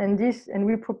 And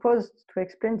we proposed to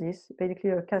explain this,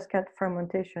 basically a cascade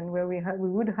fragmentation, where we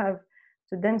would have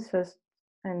the densest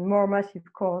and more massive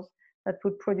cores that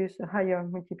would produce a higher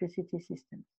multiplicity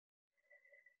system.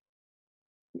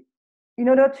 In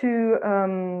order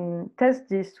to test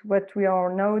this, what we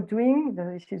are now doing,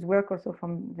 this is work also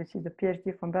this is the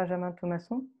PhD from Benjamin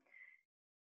Thomasson,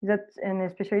 and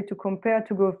especially to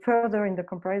go further in the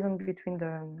comparison between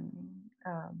the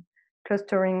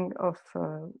clustering of,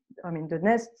 the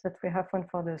nests that we have found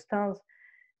for the stars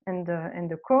and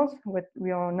the cores. What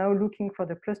we are now looking for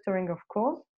the clustering of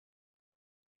cores.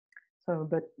 So,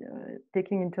 but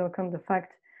taking into account the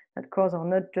fact that cores are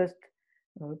not just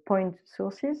point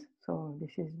sources. So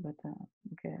this is, but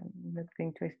okay, I'm not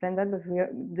going to explain that. But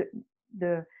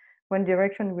the one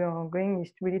direction we are going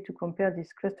is really to compare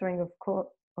this clustering of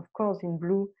cores in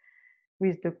blue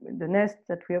with the nest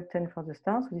that we obtained for the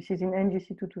stars. So this is in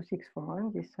NGC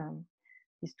 22641,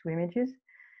 these 2 images.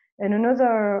 And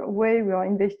another way we are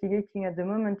investigating at the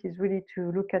moment is really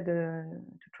to look at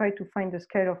to try to find the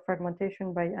scale of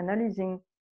fragmentation by analyzing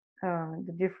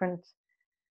the different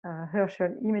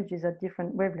Herschel images at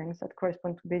different wavelengths that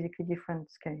correspond to basically different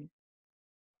scales.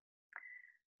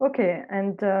 Okay,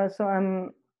 and so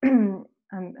I'm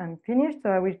finished. So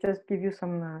I will just give you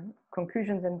some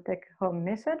conclusions and take-home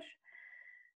message.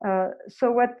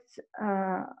 So what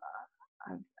I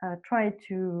try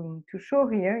to show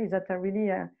here is that really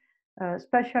a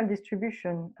spatial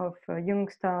distribution of young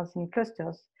stars in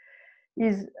clusters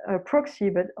is a proxy,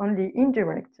 but only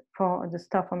indirect, for the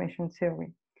star formation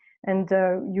theory. And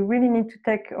you really need to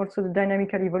take also the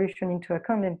dynamical evolution into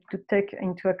account, and to take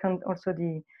into account also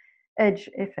the edge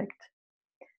effect.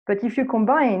 But if you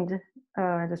combined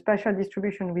the spatial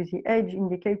distribution with the edge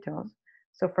indicators,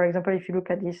 so for example, if you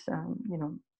look at this,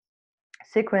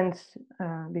 sequence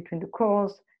between the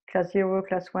cores, class 0,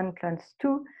 class 1, class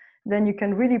 2, then you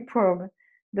can really probe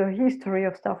the history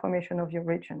of star formation of your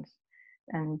regions.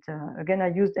 And again, I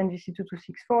used NGC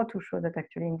 2264 to show that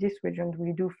actually in this region,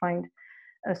 we do find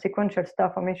a sequential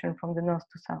star formation from the north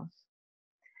to south.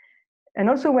 And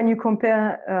also when you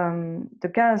compare the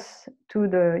gas to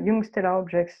the young stellar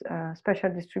objects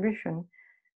spatial distribution,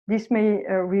 this may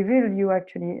reveal you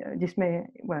actually, this may,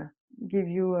 well, give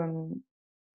you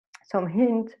some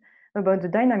hint about the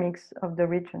dynamics of the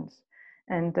regions.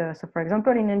 And so for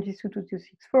example, in NGC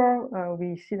 2264,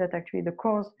 we see that actually the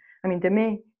cores, they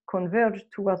may converge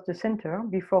towards the center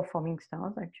before forming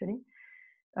stars actually,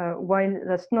 while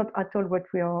that's not at all what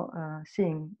we are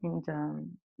seeing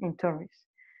in Taurus.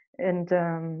 And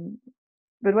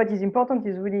but what is important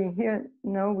is really here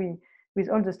now with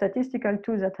all the statistical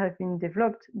tools that have been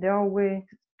developed, there are ways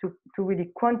to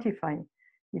really quantify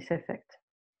this effect.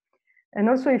 And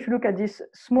also, if you look at these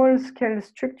small scale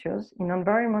structures in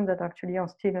environments that actually are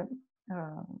still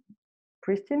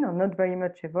pristine or not very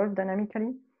much evolved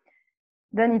dynamically,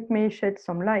 then it may shed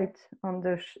some light on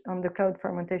the cloud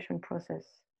fragmentation process.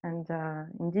 And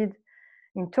indeed,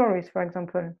 in Taurus, for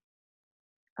example,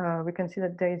 we can see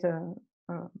that there is a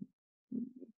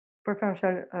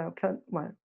preferential cloud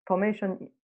formation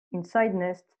inside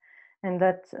nest, and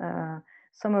that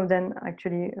some of them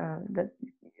actually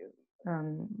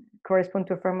correspond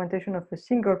to a fragmentation of a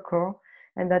single core,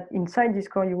 and that inside this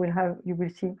core you will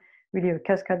see really a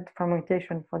cascade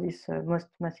fragmentation for these most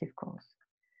massive cores.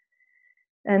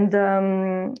 And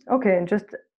okay,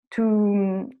 just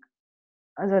to,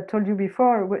 as I told you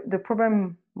before, the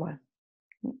problem, well,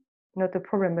 not a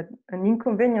problem, but an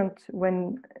inconvenient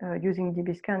when using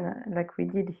DBScan like we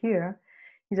did here,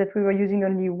 is that we were using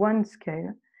only one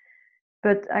scale.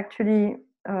 But actually,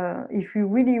 if you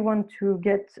really want to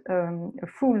get a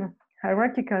full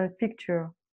hierarchical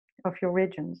picture of your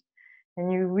regions,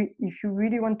 and if you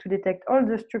really want to detect all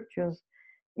the structures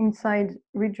inside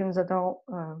regions that are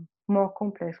more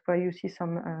complex, where you see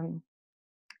some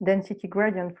density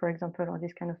gradient, for example, or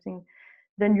this kind of thing,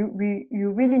 then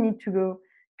you really need to go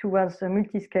towards a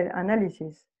multi-scale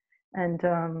analysis. And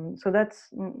so that's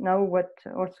now what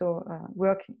also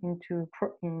work in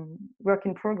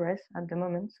progress at the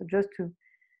moment. So just to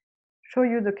show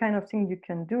you the kind of thing you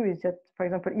can do is that, for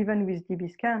example, even with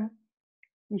DBScan,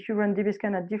 if you run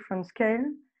DBScan at different scale,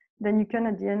 then you can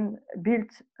at the end build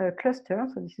a cluster.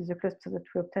 So this is a cluster that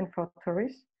we obtained for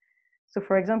Taurus. So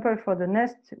for example, for the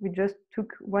nest, we just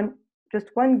took just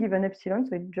one given epsilon.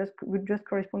 So it would just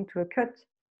correspond to a cut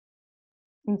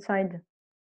inside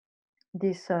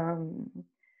this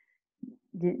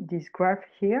this graph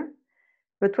here.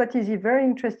 But what is very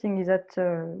interesting is that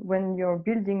when you're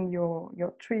building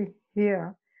your tree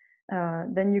here,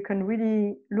 then you can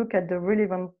really look at the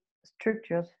relevant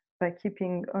structures by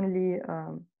keeping only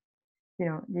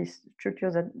these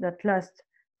structures that last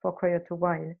for quite a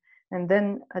while. And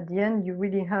then at the end, you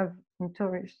really have in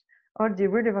Taurus all the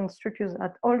relevant structures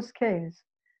at all scales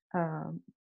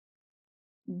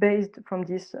based from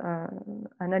this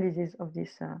analysis of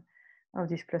this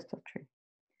cluster tree.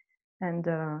 And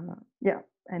yeah,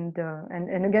 and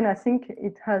again, I think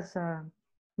it has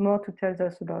more to tell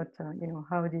us about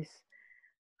how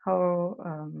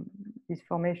this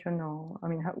formation, or I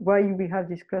mean, why we have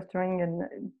this clustering,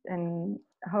 and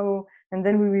how, and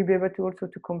then we will be able to also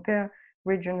to compare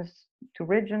regions to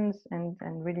regions and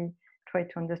really try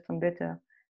to understand better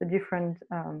the different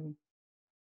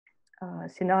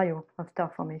scenario of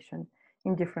star formation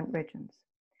in different regions.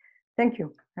 Thank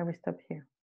you. I will stop here.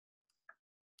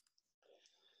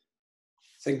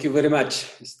 Thank you very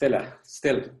much, Estelle.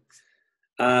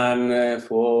 And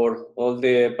for all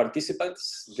the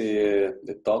participants,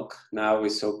 the talk now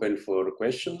is open for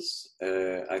questions.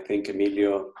 I think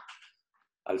Emilio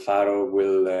Alfaro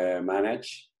will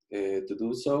manage to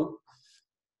do so.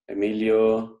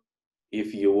 Emilio,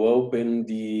 if you open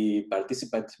the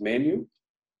participant menu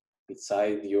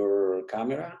inside your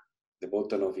camera, the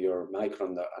button of your mic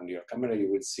on your camera,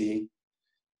 you will see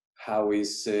who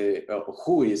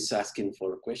is asking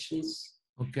for questions.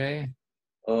 Okay.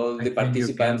 All the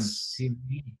participants. You can see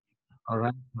me. All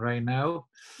right now.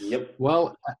 Yep.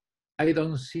 Well, I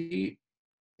don't see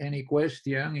any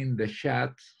question in the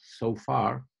chat so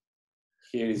far.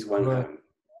 Here is one hand.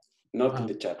 Not in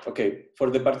the chat. Okay. For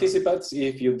the participants,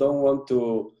 if you don't want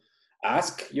to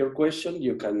ask your question,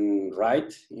 you can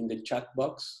write in the chat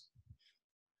box.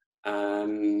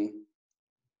 And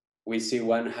we see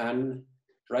one hand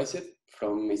raised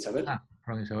from Isabel.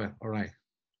 From Isabel. All right.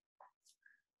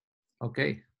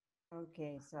 Okay.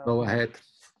 Okay. So go ahead.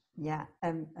 Yeah.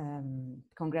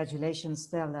 Congratulations,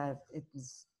 Stella.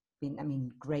 It's been, I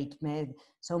mean, great. Made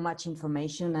so much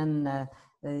information and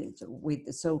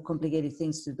with so complicated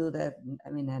things to do that. I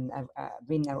mean, and I've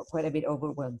been quite a bit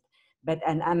overwhelmed.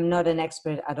 And I'm not an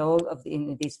expert at all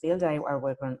in this field. I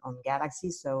work on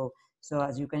galaxies, so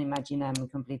as you can imagine, I'm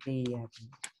completely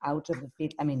out of the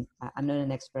field. I mean, I'm not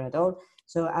an expert at all.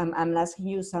 So I'm asking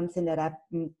you something that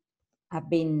I've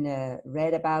been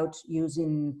read about,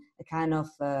 using a kind of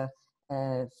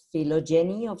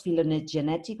phylogeny or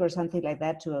phylogenetic or something like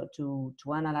that to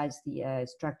analyze the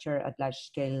structure at large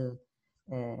scale.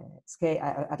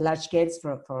 At large scales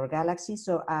for galaxies.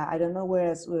 So I don't know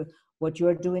whereas what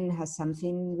you're doing has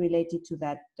something related to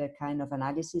that kind of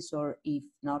analysis, or if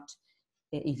not,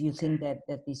 if you think that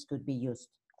this could be used.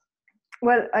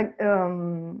 Well,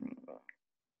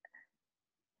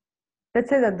 let's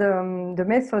say that the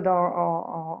methods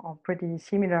are pretty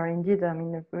similar indeed. I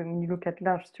mean, when you look at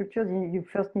large structures, you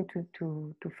first need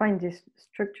to find these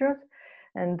structures.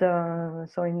 And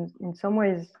so in some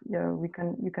ways, you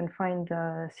can find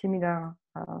similar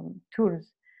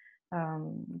tools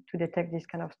to detect these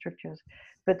kind of structures.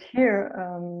 But here,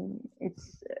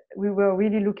 we were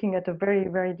really looking at a very,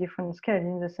 very different scale,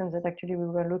 in the sense that actually we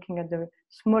were looking at the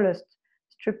smallest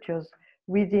structures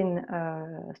within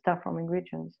star-forming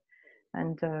regions.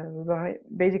 And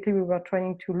we were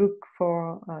trying to look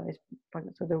for,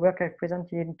 so the work I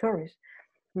presented in Taurus,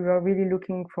 we were really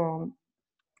looking for,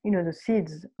 the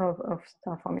seeds of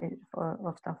star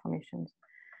formations.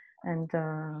 And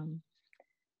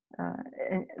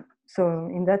so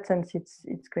in that sense,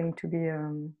 it's going to be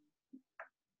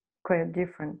quite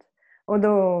different.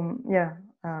 Although, yeah,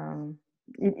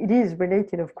 it is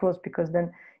related, of course, because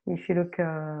then if you look,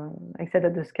 I said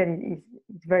that the scale is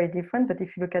very different. But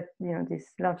if you look at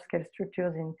these large-scale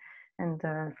structures and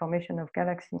formation of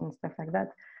galaxies and stuff like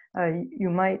that,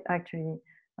 you might actually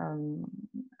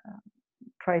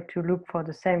try to look for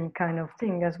the same kind of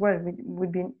thing as well. It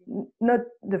would be not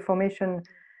the formation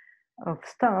of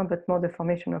star, but more the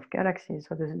formation of galaxies.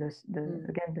 So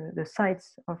again, the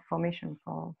sites of formation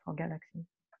for galaxies.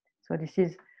 So this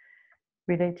is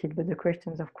related, but the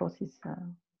questions, of course, is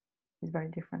very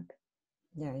different.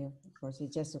 Yeah, of course,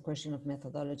 it's just a question of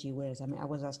methodology. Whereas, I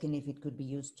was asking if it could be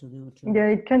used to do. Yeah,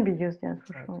 it can be used, yeah,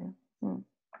 for sure. Yeah.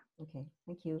 Okay,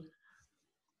 thank you.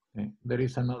 Okay. There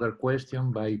is another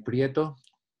question by Prieto.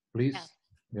 Please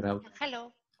get out.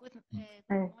 Hello, good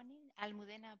morning,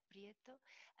 Almudena Prieto.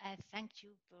 Thank you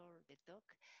for the talk.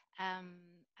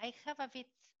 I have a bit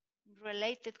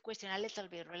related question, a little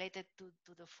bit related to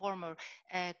the former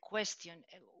question.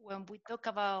 When we talk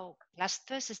about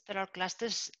clusters, stellar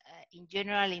clusters in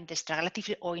general in the star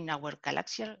galactic or in our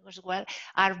galaxy as well,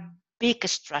 are big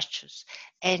structures,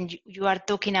 and you are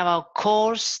talking about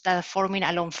cores that are forming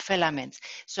along filaments.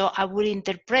 So I would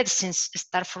interpret, since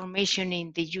star formation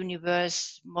in the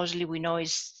universe mostly we know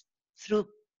is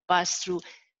pass through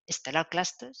stellar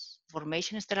clusters,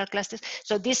 formation stellar clusters.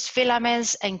 So these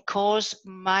filaments and cores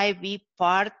might be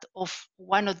part of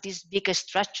one of these big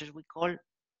structures we call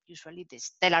usually the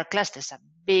stellar clusters, a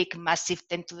big, massive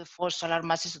 10 to the 4 solar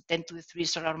masses or 10 to the 3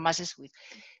 solar masses with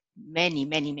many,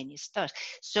 many, many stars.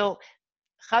 So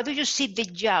how do you see the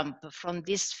jump from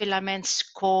these filaments,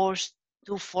 cores,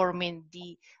 to forming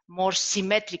the more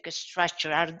symmetric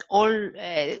structure? Are all,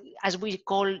 as we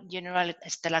call general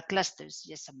stellar clusters,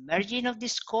 just a merging of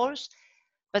these cores?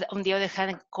 But on the other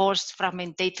hand, cores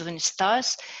fragmented in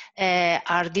stars.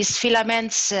 Are these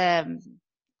filaments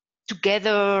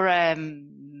together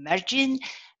merging?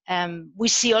 We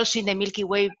see also in the Milky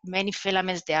Way many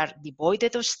filaments, they are devoid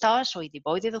of stars or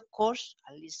devoid of cores,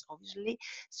 at least obviously.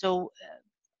 So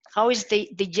how is the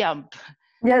jump?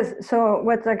 Yes, so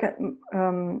what I can,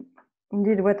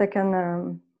 indeed, what I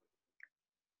can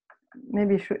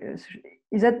maybe show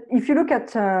is that if you look at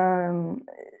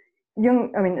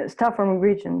star-forming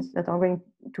regions that are going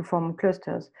to form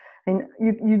clusters, and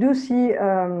you do see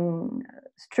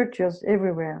structures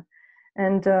everywhere.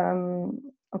 And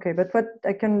okay, but what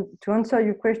I can, to answer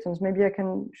your questions, maybe I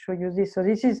can show you this. So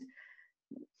this is,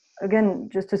 again,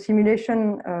 just a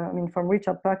simulation, from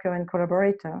Richard Parker and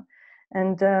collaborator,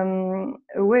 and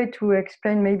a way to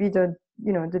explain maybe the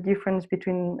difference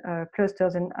between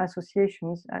clusters and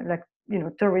associations.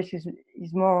 Taurus is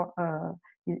more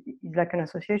is like an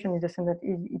association in the sense that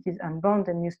it is unbound,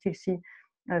 and you still see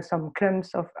some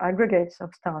clumps of aggregates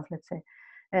of stars, let's say.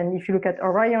 And if you look at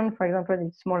Orion, for example,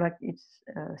 it's more like it's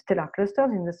stellar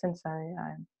clusters in the sense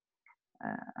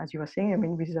as you were saying,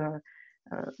 with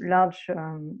large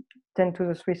 10 to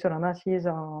the 3 solar masses,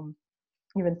 or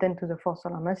even 10 to the 4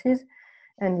 solar masses,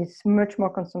 and it's much more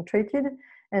concentrated.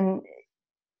 And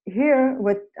here,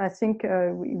 what I think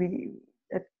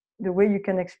the way you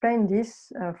can explain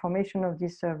this formation of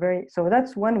this so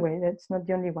that's one way, that's not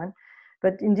the only one.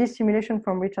 But in this simulation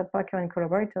from Richard Parker and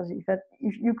collaborators, if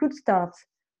you could start,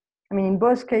 in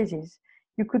both cases,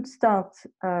 you could start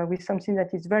with something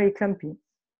that is very clumpy.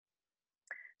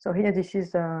 So here, this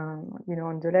is,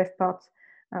 on the left part,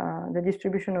 the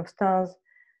distribution of stars,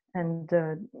 and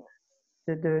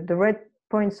the red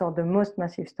points are the most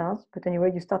massive stars. But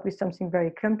anyway, you start with something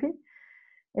very clumpy.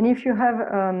 And if you have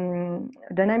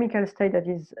a dynamical state that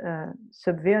is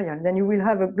subvarial, then you will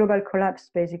have a global collapse,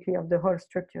 basically, of the whole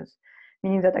structures,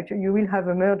 meaning that actually you will have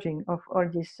a merging of all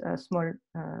these small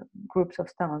groups of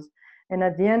stars. And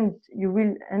at the end, you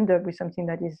will end up with something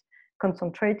that is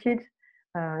concentrated,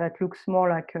 that looks more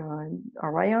like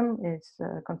Orion. It's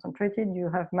concentrated. You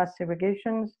have mass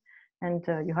segregations, and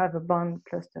you have a band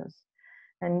clusters.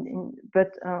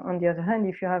 But on the other hand,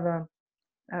 if you have a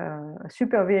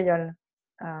supervarial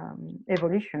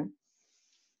evolution,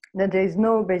 then there is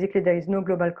no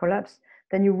global collapse.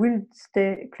 Then you will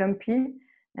stay clumpy,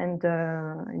 and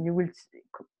you will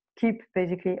keep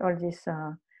basically all these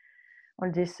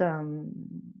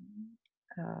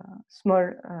small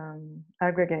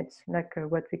aggregates, like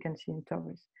what we can see in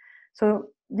Taurus.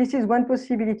 So this is one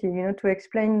possibility, to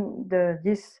explain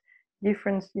this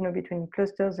difference, between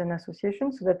clusters and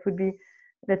associations. So that would be,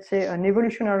 let's say, an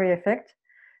evolutionary effect.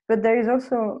 But there is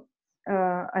also,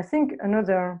 I think,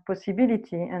 another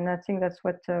possibility, and I think that's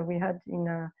what we had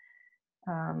in,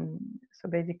 so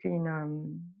basically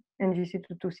in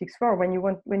NGC2264,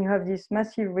 when you have these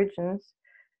massive regions,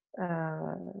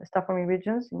 star-forming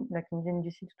regions, like in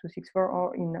NGC2264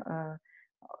 or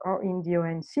in the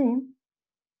ONC.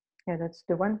 Yeah, that's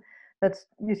the one. That's,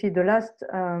 you see, the last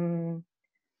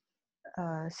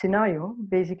scenario,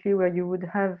 basically, where you would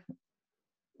have,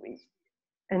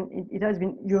 and it has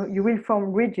been, you will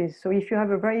form ridges. So if you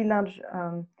have a very large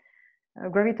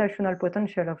gravitational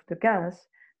potential of the gas,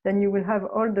 then you will have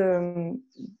all the,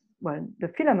 well, the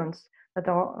filaments that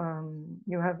are,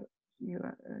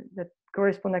 that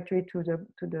correspond actually to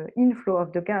the inflow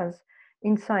of the gas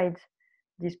inside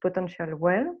this potential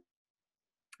well.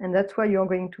 And that's why you're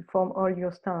going to form all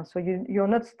your stars. So you're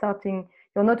not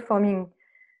forming,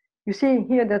 you see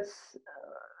here, that's,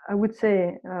 I would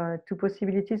say, two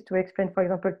possibilities to explain. For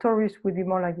example, Taurus would be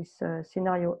more like this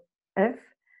scenario F,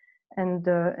 and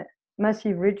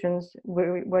massive regions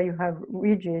where you have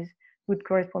ridges would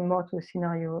correspond more to a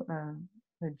scenario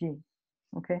G.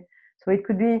 Okay, so it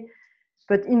could be,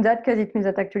 but in that case, it means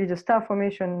that actually the star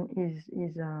formation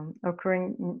is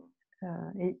occurring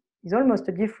is almost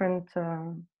a different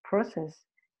process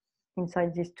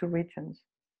inside these two regions.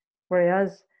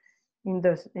 Whereas in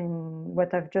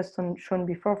what I've just shown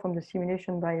before from the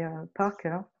simulation by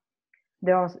Parker,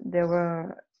 they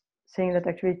were saying that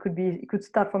actually it could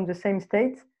start from the same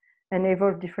state and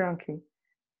evolve differently.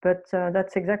 But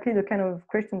that's exactly the kind of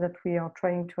question that we are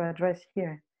trying to address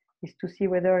here, is to see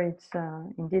whether it's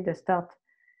indeed a start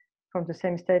from the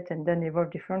same state and then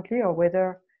evolve differently, or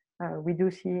whether we do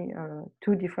see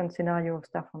two different scenarios of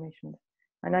star formation.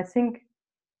 And I think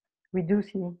we do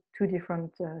see two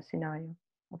different scenarios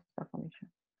of star formation.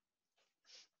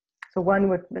 So one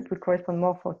that would correspond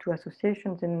more to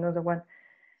associations, and another one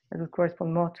that would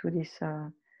correspond more to these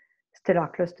stellar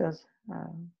clusters,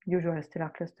 usual stellar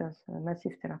clusters,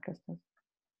 massive stellar clusters.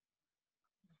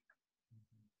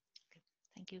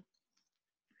 Thank you.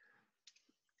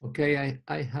 Okay,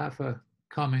 I have a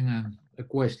comment and a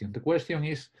question. The question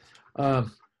is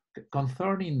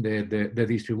concerning the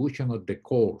distribution of the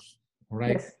cores,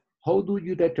 right? Yes. How do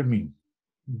you determine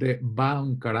the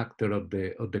bound character of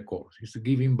the cores? Is it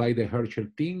given by the Herschel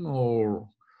team, or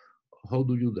how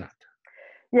do you do that?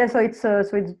 Yeah, so it's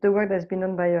the work that's been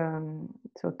done by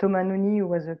so Thomas Nouni, who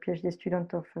was a PhD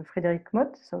student of Frédéric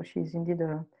Motte. So she's indeed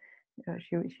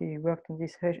she worked on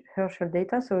this Herschel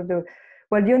data. So the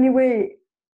only way,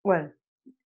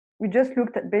 we just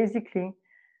looked at basically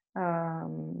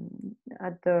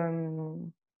at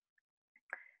the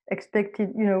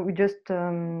expected, we just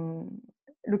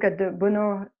look at the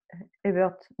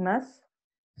Bonheur-Ebert mass.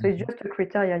 So it's just a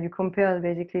criteria. You compare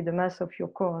basically the mass of your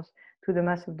cores to the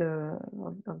mass of the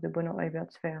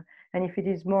Bonheur-Ebert sphere. And if it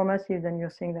is more massive, then you're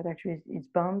saying that actually it's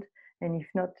bound. And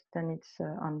if not, then it's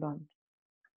unbound.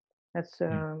 That's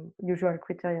usual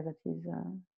criteria that is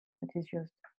used.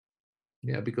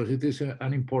 Yeah, because it is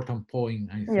an important point,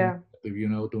 I think, yeah.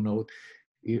 To note.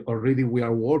 Already we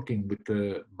are working with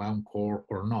the bound core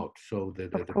or not, so the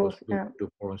possibility to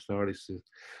form star is so.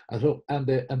 And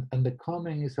the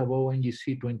comment is about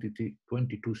NGC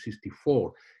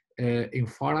 2264. In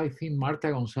fact, I think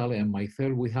Marta Gonzalez and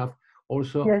myself, we have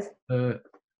also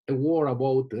a word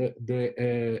about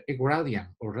the gradient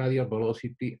or radial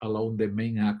velocity along the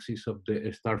main axis of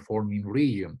the star forming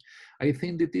region. I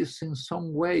think that is in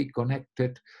some way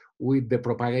connected with the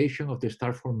propagation of the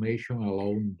star formation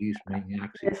along this main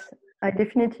axis. Yes, I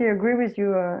definitely agree with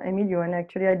you, Emilio. And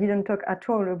actually, I didn't talk at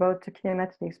all about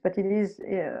kinematics, but it is,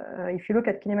 if you look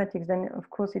at kinematics, then of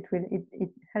course it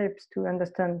helps to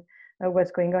understand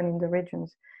what's going on in the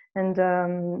regions. And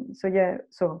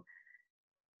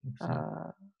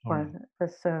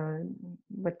that's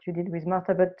what you did with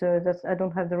Marta, but I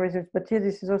don't have the results. But here,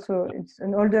 this is also, it's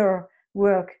an older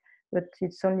work, but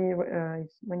it's only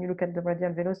when you look at the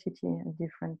radial velocity,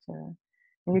 different,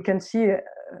 and you can see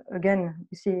again,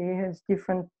 you see it has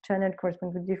different channel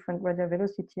correspond to different radial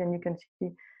velocity, and you can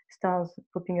see stars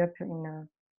popping up in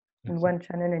one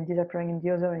channel and disappearing in the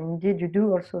other. And indeed, you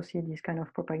do also see this kind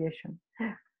of propagation.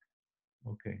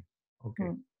 Okay.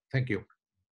 Thank you.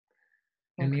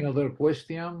 Any other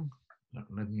question?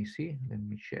 Let me see. Let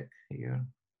me check here.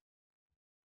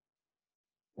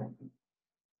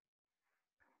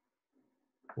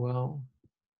 Well,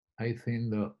 I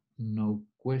think no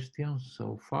questions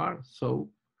so far. So,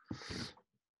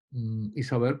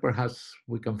 Isabel, perhaps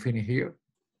we can finish here.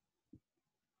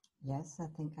 Yes, I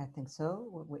think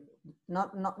so.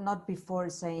 Not before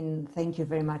saying thank you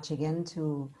very much again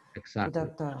to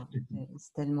Dr.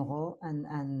 Estelle Moreaux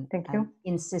and thank you.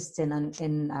 Insisting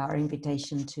in our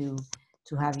invitation to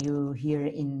have you here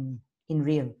in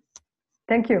Rio.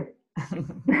 Thank you.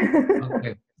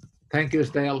 Okay. Thank you,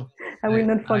 Estelle. I will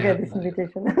not forget this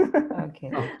invitation.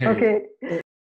 Okay. Okay.